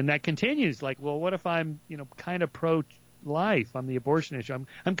 And then that continues. Like, well, what if I'm, kind of pro-life on the abortion issue?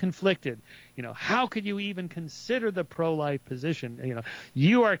 I'm conflicted. How could you even consider the pro-life position?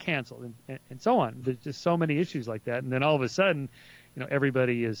 You are canceled, and so on. There's just so many issues like that. And then all of a sudden,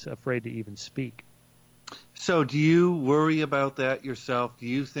 everybody is afraid to even speak. So do you worry about that yourself? Do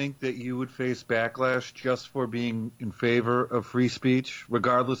you think that you would face backlash just for being in favor of free speech,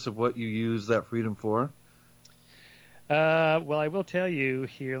 regardless of what you use that freedom for? Well, I will tell you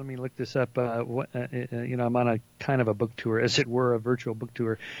here. Let me look this up. I'm on a kind of a book tour, as it were, a virtual book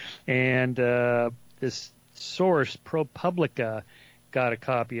tour, and this source, ProPublica, got a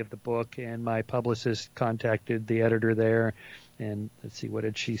copy of the book, and my publicist contacted the editor there. And let's see, what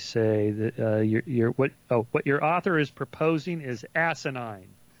did she say? What your author is proposing is asinine.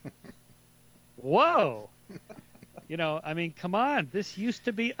 Whoa. Come on. This used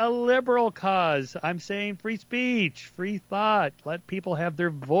to be a liberal cause. I'm saying free speech, free thought, let people have their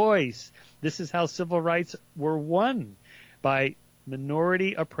voice. This is how civil rights were won, by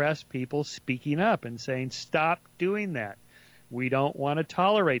minority oppressed people speaking up and saying, stop doing that. We don't want to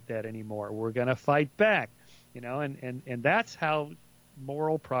tolerate that anymore. We're going to fight back. And that's how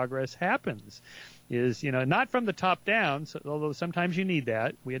moral progress happens, is, not from the top down, although sometimes you need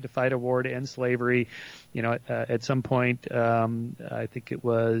that. We had to fight a war to end slavery. At some point, I think it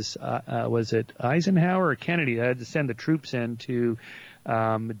was it Eisenhower or Kennedy that had to send the troops in to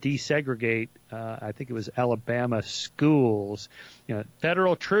desegregate, I think it was Alabama schools,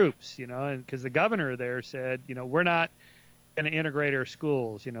 federal troops, because the governor there said, we're not going to integrate our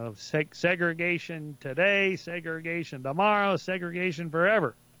schools, segregation today, segregation tomorrow, segregation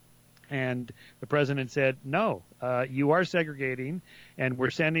forever. And the president said, no, you are segregating, and we're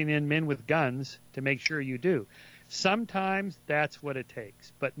sending in men with guns to make sure you do. Sometimes that's what it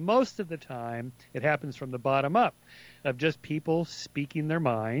takes. But most of the time, it happens from the bottom up, of just people speaking their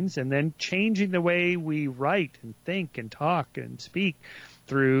minds and then changing the way we write and think and talk and speak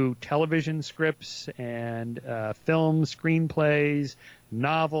through television scripts and film screenplays,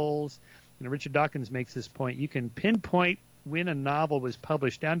 novels. Richard Dawkins makes this point. You can pinpoint when a novel was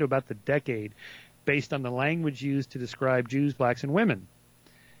published down to about the decade based on the language used to describe Jews, blacks, and women.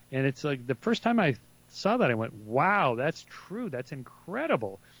 And it's like the first time I saw that, I went, wow, that's true. That's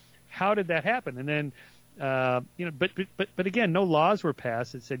incredible. How did that happen? And then, but again, no laws were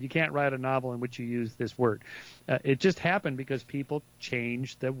passed that said you can't write a novel in which you use this word. It just happened because people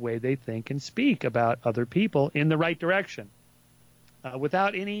changed the way they think and speak about other people in the right direction,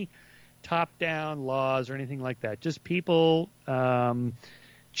 without any top-down laws or anything like that. Just people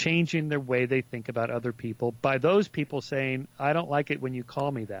changing their way they think about other people by those people saying, I don't like it when you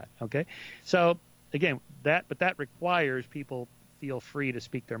call me that. Okay? So, again, that requires people feel free to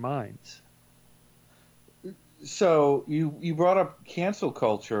speak their minds. So you brought up cancel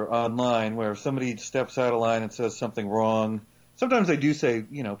culture online, where if somebody steps out of line and says something wrong, sometimes they do say,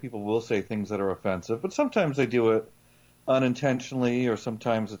 people will say things that are offensive, but sometimes they do it unintentionally, or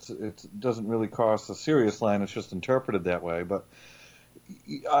sometimes it doesn't really cross a serious line. It's just interpreted that way. But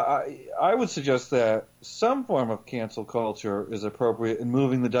I would suggest that some form of cancel culture is appropriate in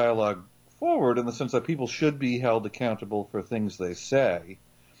moving the dialogue forward, in the sense that people should be held accountable for things they say.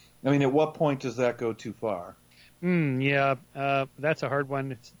 I mean, at what point does that go too far? Yeah, that's a hard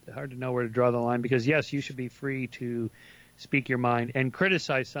one. It's hard to know where to draw the line, because, yes, you should be free to speak your mind and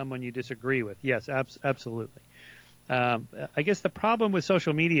criticize someone you disagree with. Yes, absolutely. I guess the problem with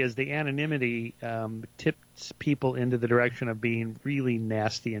social media is the anonymity tips people into the direction of being really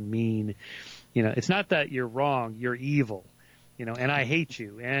nasty and mean. It's not that you're wrong, you're evil, and I hate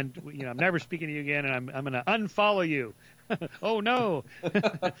you, and, I'm never speaking to you again, and I'm going to unfollow you. Oh, no.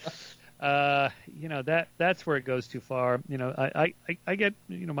 That's where it goes too far. I get,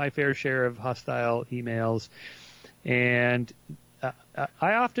 my fair share of hostile emails, and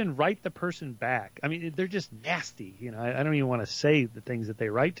I often write the person back. I mean, they're just nasty. I don't even want to say the things that they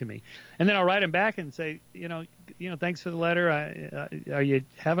write to me. And then I'll write them back and say, thanks for the letter. Are you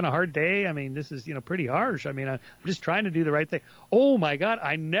having a hard day? I mean, this is, pretty harsh. I mean, I'm just trying to do the right thing. Oh, my God,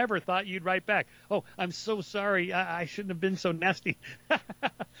 I never thought you'd write back. Oh, I'm so sorry. I shouldn't have been so nasty.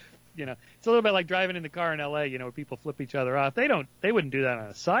 It's a little bit like driving in the car in L.A., where people flip each other off. They wouldn't do that on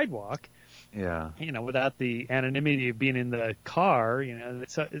a sidewalk. Yeah. Without the anonymity of being in the car,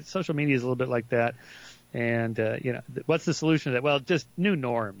 social media is a little bit like that. And, what's the solution to that? Well, just new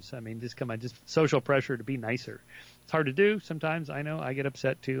norms. I mean, just social pressure to be nicer. It's hard to do sometimes. I know I get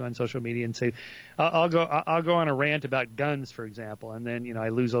upset too on social media and say, I'll go on a rant about guns, for example. And then, I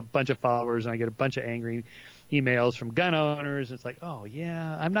lose a bunch of followers and I get a bunch of angry emails from gun owners. It's like, oh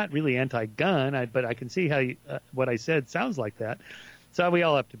yeah, I'm not really anti-gun, but I can see how what I said sounds like that. So we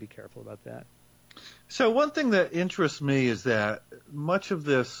all have to be careful about that. So one thing that interests me is that much of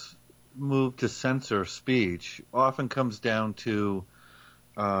this move to censor speech often comes down to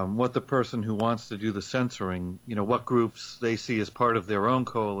what the person who wants to do the censoring, what groups they see as part of their own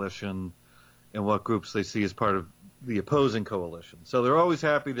coalition and what groups they see as part of the opposing coalition. So they're always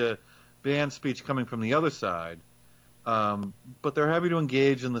happy to ban speech coming from the other side, but they're happy to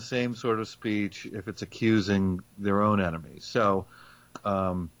engage in the same sort of speech if it's accusing their own enemies. So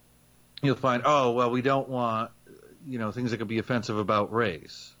you'll find, we don't want, things that could be offensive about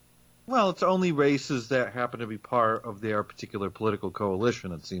race. Well, it's only races that happen to be part of their particular political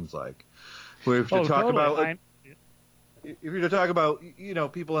coalition, it seems like. Where if you talk about, if you're to talk about,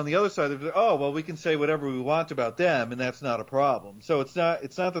 people on the other side, they're like, we can say whatever we want about them, and that's not a problem. So it's not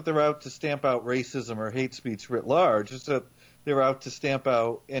that they're out to stamp out racism or hate speech writ large. It's that they're out to stamp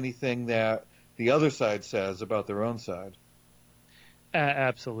out anything that the other side says about their own side.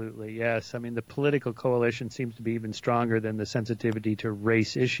 Absolutely, yes. I mean, the political coalition seems to be even stronger than the sensitivity to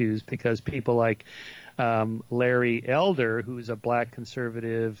race issues, because people like Larry Elder, who's a black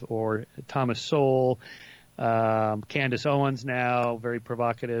conservative, or Thomas Sowell, Candace Owens now, very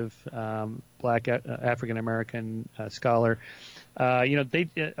provocative black African-American scholar.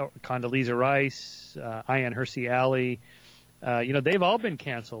 Condoleezza Rice, Ayaan Hirsi Ali, they've all been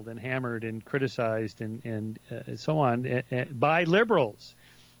canceled and hammered and criticized and so on by liberals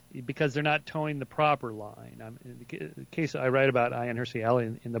because they're not towing the proper line. In the case I write about Ayaan Hirsi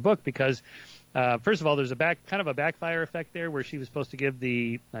Ali in the book, because first of all, there's a backfire effect there, where she was supposed to give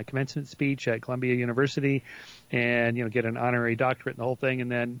the commencement speech at Columbia University and get an honorary doctorate and the whole thing,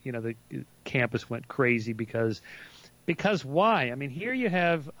 and then the campus went crazy because why? I mean, here you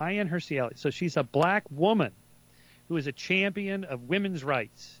have Ayaan Hirsi Ali, so she's a black woman who is a champion of women's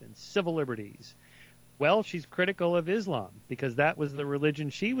rights and civil liberties. Well, she's critical of Islam because that was the religion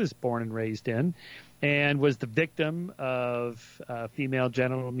she was born and raised in, and was the victim of female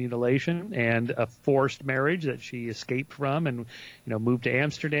genital mutilation and a forced marriage that she escaped from, and moved to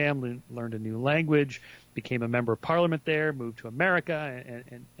Amsterdam, learned a new language, became a member of parliament there, moved to America,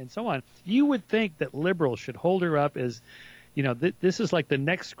 and so on. You would think that liberals should hold her up as this is like the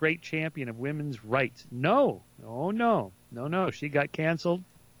next great champion of women's rights. No. She got canceled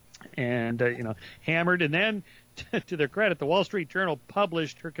and, hammered. And then, to their credit, the Wall Street Journal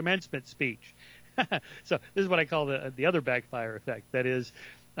published her commencement speech. So this is what I call the other backfire effect. That is,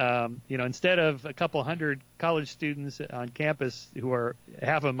 instead of a couple hundred college students on campus who are,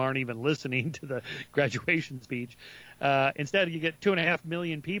 half of them aren't even listening to the graduation speech, instead you get 2.5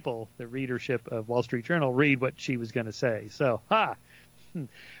 million people, the readership of Wall Street Journal, read what she was going to say. So,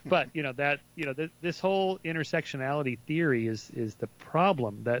 But this whole intersectionality theory is the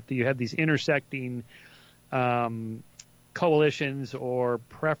problem, that you have these intersecting coalitions or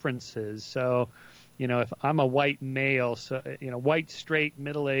preferences. So if I'm a white male, so white, straight,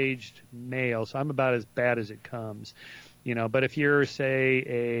 middle-aged male, so I'm about as bad as it comes. But if you're,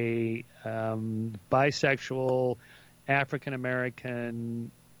 say, a bisexual, African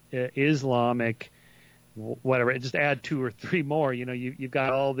American, Islamic, whatever, just add 2 or 3 more. You've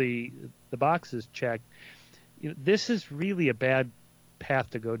got all the boxes checked. This is really a bad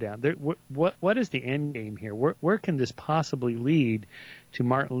path to go down. What is the end game here? Where can this possibly lead to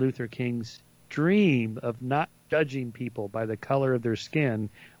Martin Luther King's dream of not judging people by the color of their skin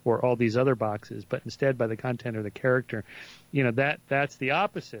or all these other boxes, but instead by the content or the character? That's the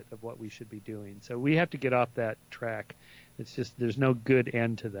opposite of what we should be doing. So we have to get off that track. It's just there's no good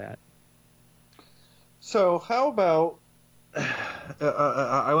end to that. So how about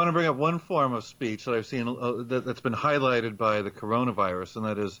I want to bring up one form of speech that I've seen that's been highlighted by the coronavirus, and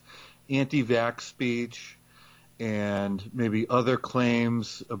that is anti-vax speech and maybe other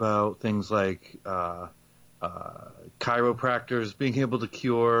claims about things like chiropractors being able to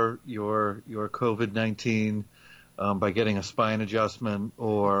cure your COVID-19 by getting a spine adjustment,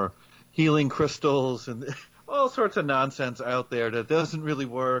 or healing crystals, and all sorts of nonsense out there that doesn't really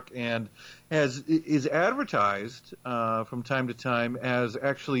work and is advertised from time to time as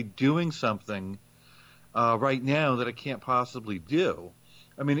actually doing something right now that it can't possibly do.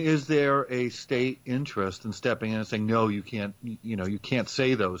 I mean, is there a state interest in stepping in and saying, no, you can't, you can't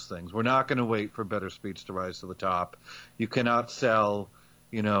say those things. We're not going to wait for better speech to rise to the top. You cannot sell,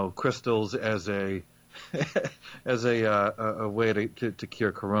 crystals as a way to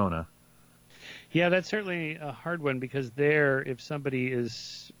cure corona. Yeah, that's certainly a hard one, because if somebody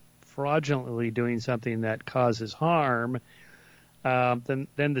is fraudulently doing something that causes harm, then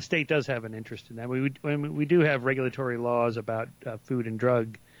the state does have an interest in that. We do have regulatory laws about food and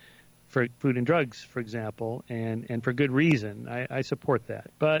drugs, for example, and for good reason. I support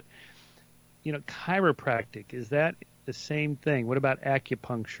that. But chiropractic, is that the same thing? What about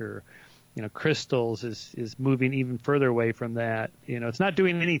acupuncture? Crystals is moving even further away from that. It's not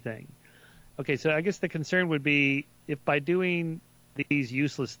doing anything. Okay, so I guess the concern would be if by doing these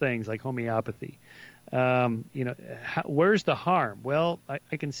useless things like homeopathy, where's the harm? Well,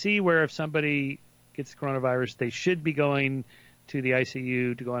 I can see where if somebody gets coronavirus, they should be going to the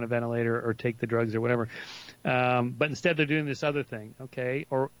ICU to go on a ventilator or take the drugs or whatever. But instead they're doing this other thing, okay?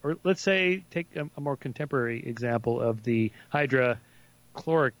 Or let's say, take a more contemporary example of the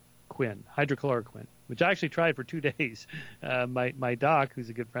hydrochloroquine, which I actually tried for 2 days. My doc, who's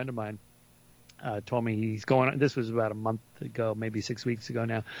a good friend of mine, told me he's going on. This was about a month ago, maybe 6 weeks ago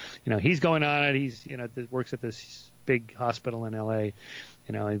now. He's going on it. He's works at this big hospital in LA.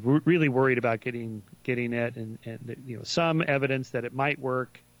 He's really worried about getting it, and some evidence that it might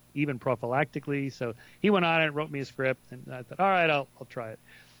work even prophylactically. So he went on it, wrote me a script, and I thought, all right, I'll try it.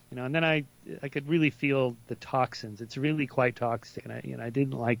 And then I could really feel the toxins. It's really quite toxic, and I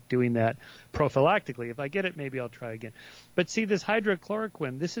didn't like doing that prophylactically. If I get it, maybe I'll try again. But see, this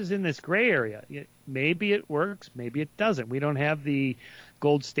hydrochloroquine, this is in this gray area. Maybe it works, maybe it doesn't. We don't have the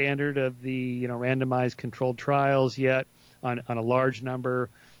gold standard of the randomized controlled trials yet on a large number,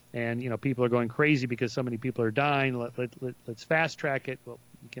 and people are going crazy because so many people are dying. Let's fast track it. Well,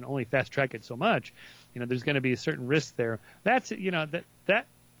 you can only fast track it so much. There's going to be a certain risk there. That's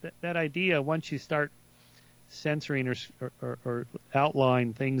that idea, once you start censoring or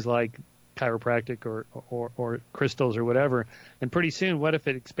outline things like chiropractic or crystals or whatever, and pretty soon, what if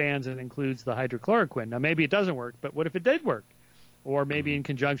it expands and includes the hydrochloroquine? Now, maybe it doesn't work, but what if it did work? Or maybe in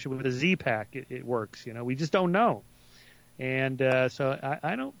conjunction with a Z-Pack, it works. We just don't know. And so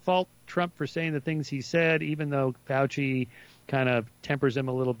I don't fault Trump for saying the things he said, even though Fauci kind of tempers him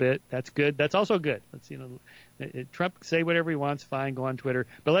a little bit. That's good. That's also good. Trump say whatever he wants, fine, go on Twitter,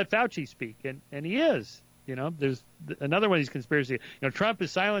 but let Fauci speak, and he is. There's another one of these conspiracy. Trump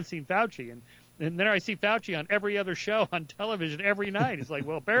is silencing Fauci, and then I see Fauci on every other show on television every night. It's like,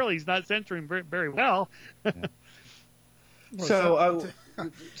 well, apparently he's not censoring very, very well. So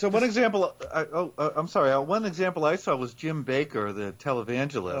one example. I'm sorry. One example I saw was Jim Baker, the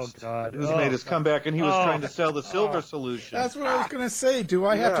televangelist, who's made his comeback, and he was trying to sell the silver solution. That's what I was going to say. Do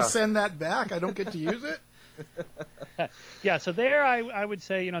I have to send that back? I don't get to use it. Yeah. So there, I would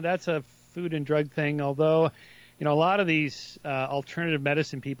say, that's a food and drug thing. Although, a lot of these alternative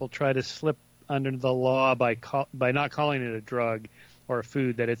medicine people try to slip under the law by not calling it a drug or a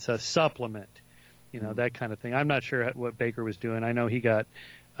food, that it's a supplement. That kind of thing. I'm not sure what Baker was doing. I know he got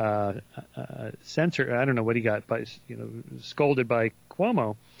censored. I don't know what he got, scolded by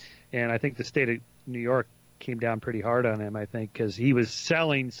Cuomo. And I think the state of New York came down pretty hard on him, I think, because he was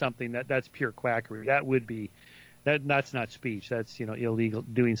selling something that's pure quackery. That would be that's not speech. That's illegal,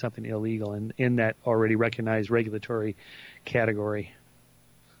 doing something illegal in that already recognized regulatory category.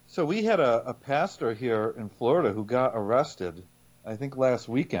 So we had a pastor here in Florida who got arrested, I think last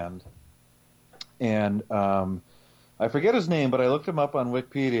weekend, and I forget his name, but I looked him up on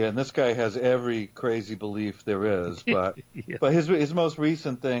Wikipedia, and this guy has every crazy belief there is. But Yeah. but his most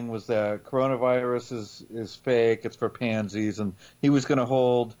recent thing was that coronavirus is fake, it's for pansies, and he was going to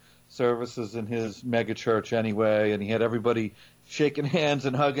hold services in his mega church anyway, and he had everybody shaking hands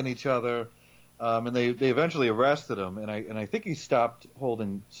and hugging each other, and they eventually arrested him, and I think he stopped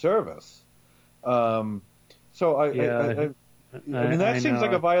holding service. I mean, that seems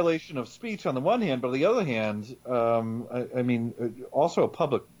like a violation of speech on the one hand, but on the other hand, I mean, also a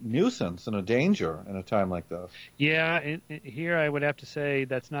public nuisance and a danger in a time like this. Yeah, here I would have to say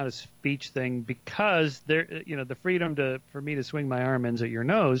that's not a speech thing because the freedom for me to swing my arm ends at your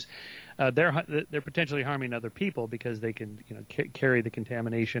nose, they're potentially harming other people because they can carry the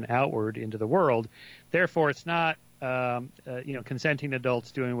contamination outward into the world. Therefore, it's not. Consenting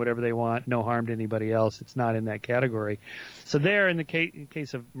adults doing whatever they want, no harm to anybody else. It's not in that category. So there, in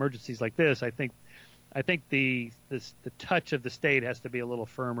case of emergencies like this, I think the touch of the state has to be a little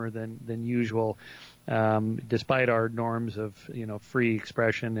firmer than usual, despite our norms of free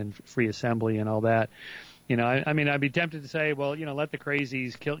expression and free assembly and all that. I mean, I'd be tempted to say, well, let the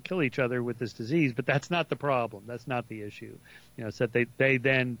crazies kill each other with this disease, but that's not the problem. That's not the issue. It's that they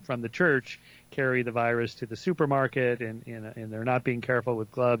then, from the church, carry the virus to the supermarket, and they're not being careful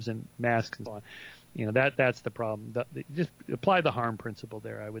with gloves and masks and so on. That's the problem. Just apply the harm principle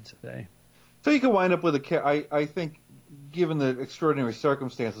there, I would say. So you could wind up with I think, given the extraordinary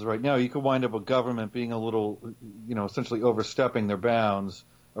circumstances right now, you could wind up with government being a little, essentially overstepping their bounds,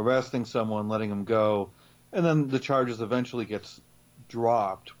 arresting someone, letting them go. And then the charges eventually gets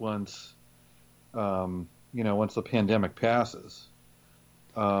dropped once the pandemic passes.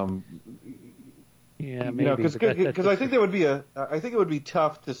 Yeah, maybe. Because I think it would be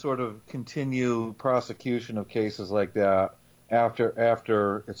tough to sort of continue prosecution of cases like that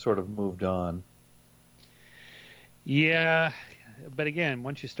after it's sort of moved on. Yeah, but again,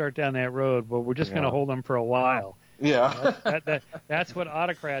 once you start down that road, well, we're just going to hold them for a while. Yeah, that's what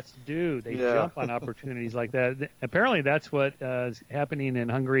autocrats do. They jump on opportunities like that. Apparently, that's what is happening in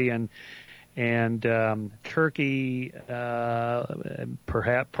Hungary and Turkey,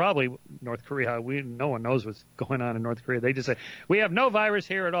 probably North Korea. No one knows what's going on in North Korea. They just say, we have no virus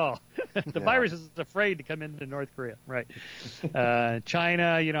here at all. The virus is afraid to come into North Korea. Right. China,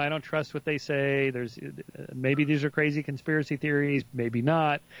 I don't trust what they say. Maybe these are crazy conspiracy theories, maybe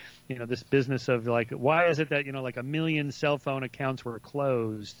not. This business of why is it that, 1 million cell phone accounts were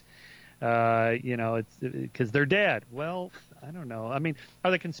closed? It's because they're dead. Well, I don't know. I mean,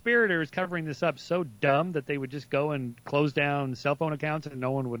 are the conspirators covering this up so dumb that they would just go and close down cell phone accounts and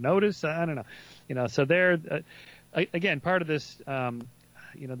no one would notice? I don't know. So they're again part of this.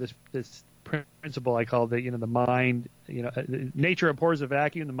 This principle I call the mind. Nature abhors a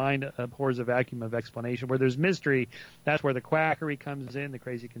vacuum. The mind abhors a vacuum of explanation. Where there's mystery, that's where the quackery comes in. The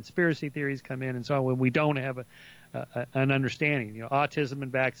crazy conspiracy theories come in, and so on. When we don't have an understanding, autism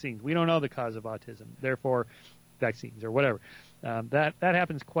and vaccines. We don't know the cause of autism, therefore vaccines or whatever. That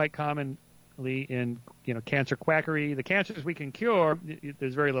happens quite commonly in cancer quackery. The cancers we can cure,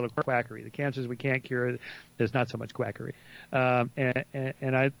 there's very little quackery. The cancers we can't cure, there's not so much quackery.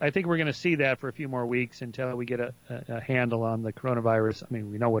 And I think we're going to see that for a few more weeks until we get a handle on the coronavirus. I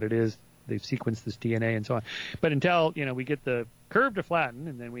mean, we know what it is. They've sequenced this DNA and so on. But until we get the curve to flatten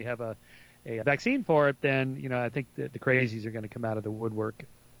and then we have a vaccine for it, then I think that the crazies are going to come out of the woodwork.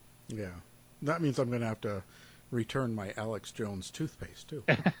 Yeah, that means I'm going to have to return my Alex Jones toothpaste too.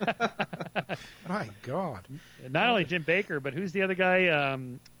 My God! Not only Jim Baker, but who's the other guy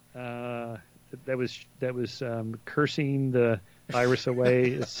that was cursing the virus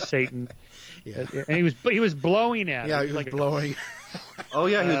away? Satan. Yeah. And he was blowing at it. Yeah, he was blowing. Oh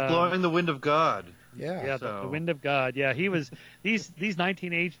yeah, he was blowing the wind of God. Yeah, the wind of God. Yeah, he was these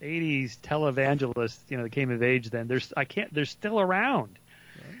 1980s televangelists. That came of age then. They're still around.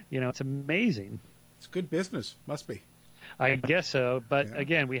 It's amazing. It's good business. Must be. I guess so. But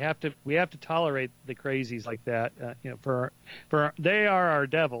again, we have to tolerate the crazies like that. For they are our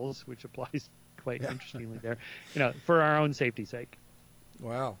devils, which applies quite interestingly there. For our own safety's sake.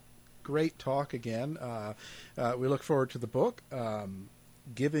 Wow, great talk again. We look forward to the book.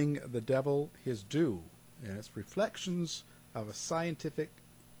 Giving the Devil His Due, and it's reflections of a scientific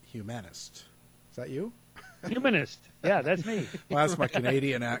humanist. Is that you? Humanist. Yeah, that's me. Well, that's my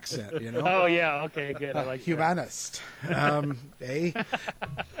Canadian accent, you know. Oh, yeah. Okay, good. I like humanist. That's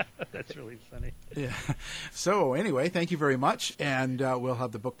really funny. Yeah. So anyway, thank you very much, and we'll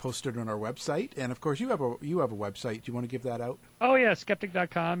have the book posted on our website. And of course, you have a website. Do you want to give that out? Oh yeah,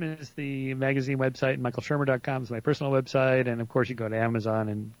 skeptic.com is the magazine website, and michaelshermer.com is my personal website, and of course you go to Amazon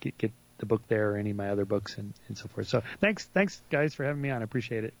and get the book there or any of my other books and so forth. So thanks guys for having me on. I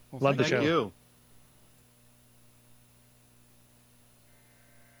appreciate it. Well, love the show. Thank you.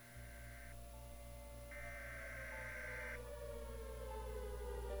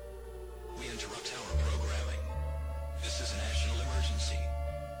 We interrupt our programming. This is a national emergency.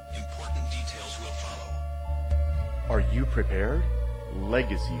 Important details will follow. Are you prepared?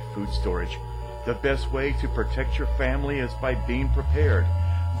 Legacy Food Storage. The best way to protect your family is by being prepared.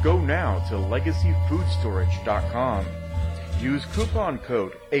 Go now to legacyfoodstorage.com. Use coupon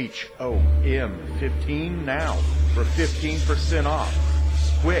code HOM15 now for 15% off.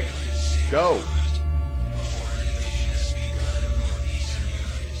 Quick, go!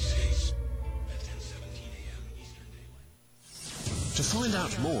 To find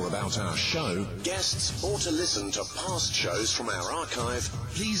out more about our show, guests, or to listen to past shows from our archive,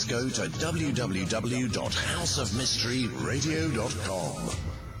 please go to www.houseofmysteryradio.com.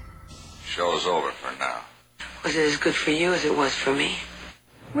 Show's over for now. Was it as good for you as it was for me?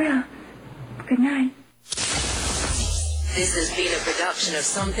 Well, good night. This has been a production of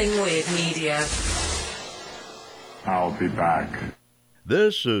Something Weird Media. I'll be back.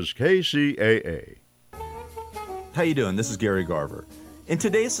 This is KCAA. How you doing? This is Gary Garver. In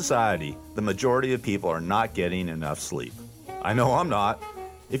today's society, the majority of people are not getting enough sleep. I know I'm not.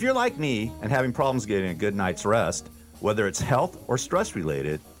 If you're like me and having problems getting a good night's rest, whether it's health or stress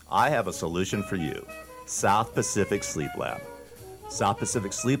related, I have a solution for you. South Pacific Sleep Lab. South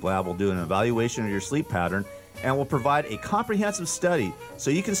Pacific Sleep Lab will do an evaluation of your sleep pattern and will provide a comprehensive study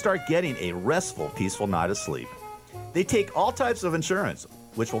so you can start getting a restful, peaceful night of sleep. They take all types of insurance,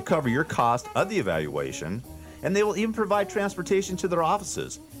 which will cover your cost of the evaluation, and they will even provide transportation to their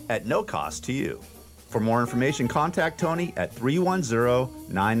offices at no cost to you. For more information, contact Tony at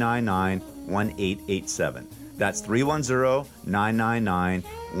 310-999-1887. That's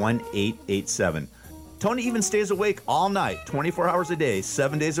 310-999-1887. Tony even stays awake all night, 24 hours a day,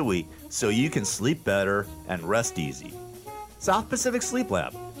 7 days a week, so you can sleep better and rest easy. South Pacific Sleep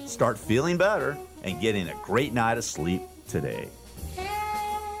Lab. Start feeling better and getting a great night of sleep today.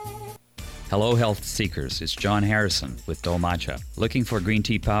 Hello, health seekers. It's John Harrison with Do Matcha. Looking for green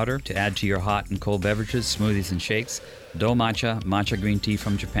tea powder to add to your hot and cold beverages, smoothies, and shakes? Do Matcha, matcha green tea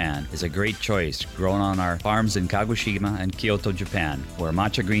from Japan, is a great choice, grown on our farms in Kagoshima and Kyoto, Japan, where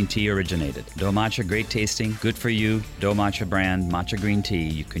matcha green tea originated. Do Matcha, great tasting, good for you. Do Matcha brand matcha green tea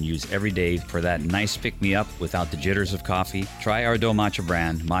you can use every day for that nice pick-me-up without the jitters of coffee. Try our Do Matcha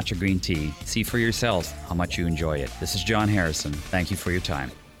brand matcha green tea. See for yourselves how much you enjoy it. This is John Harrison. Thank you for your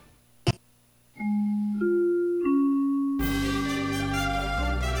time.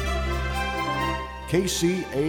 KCAA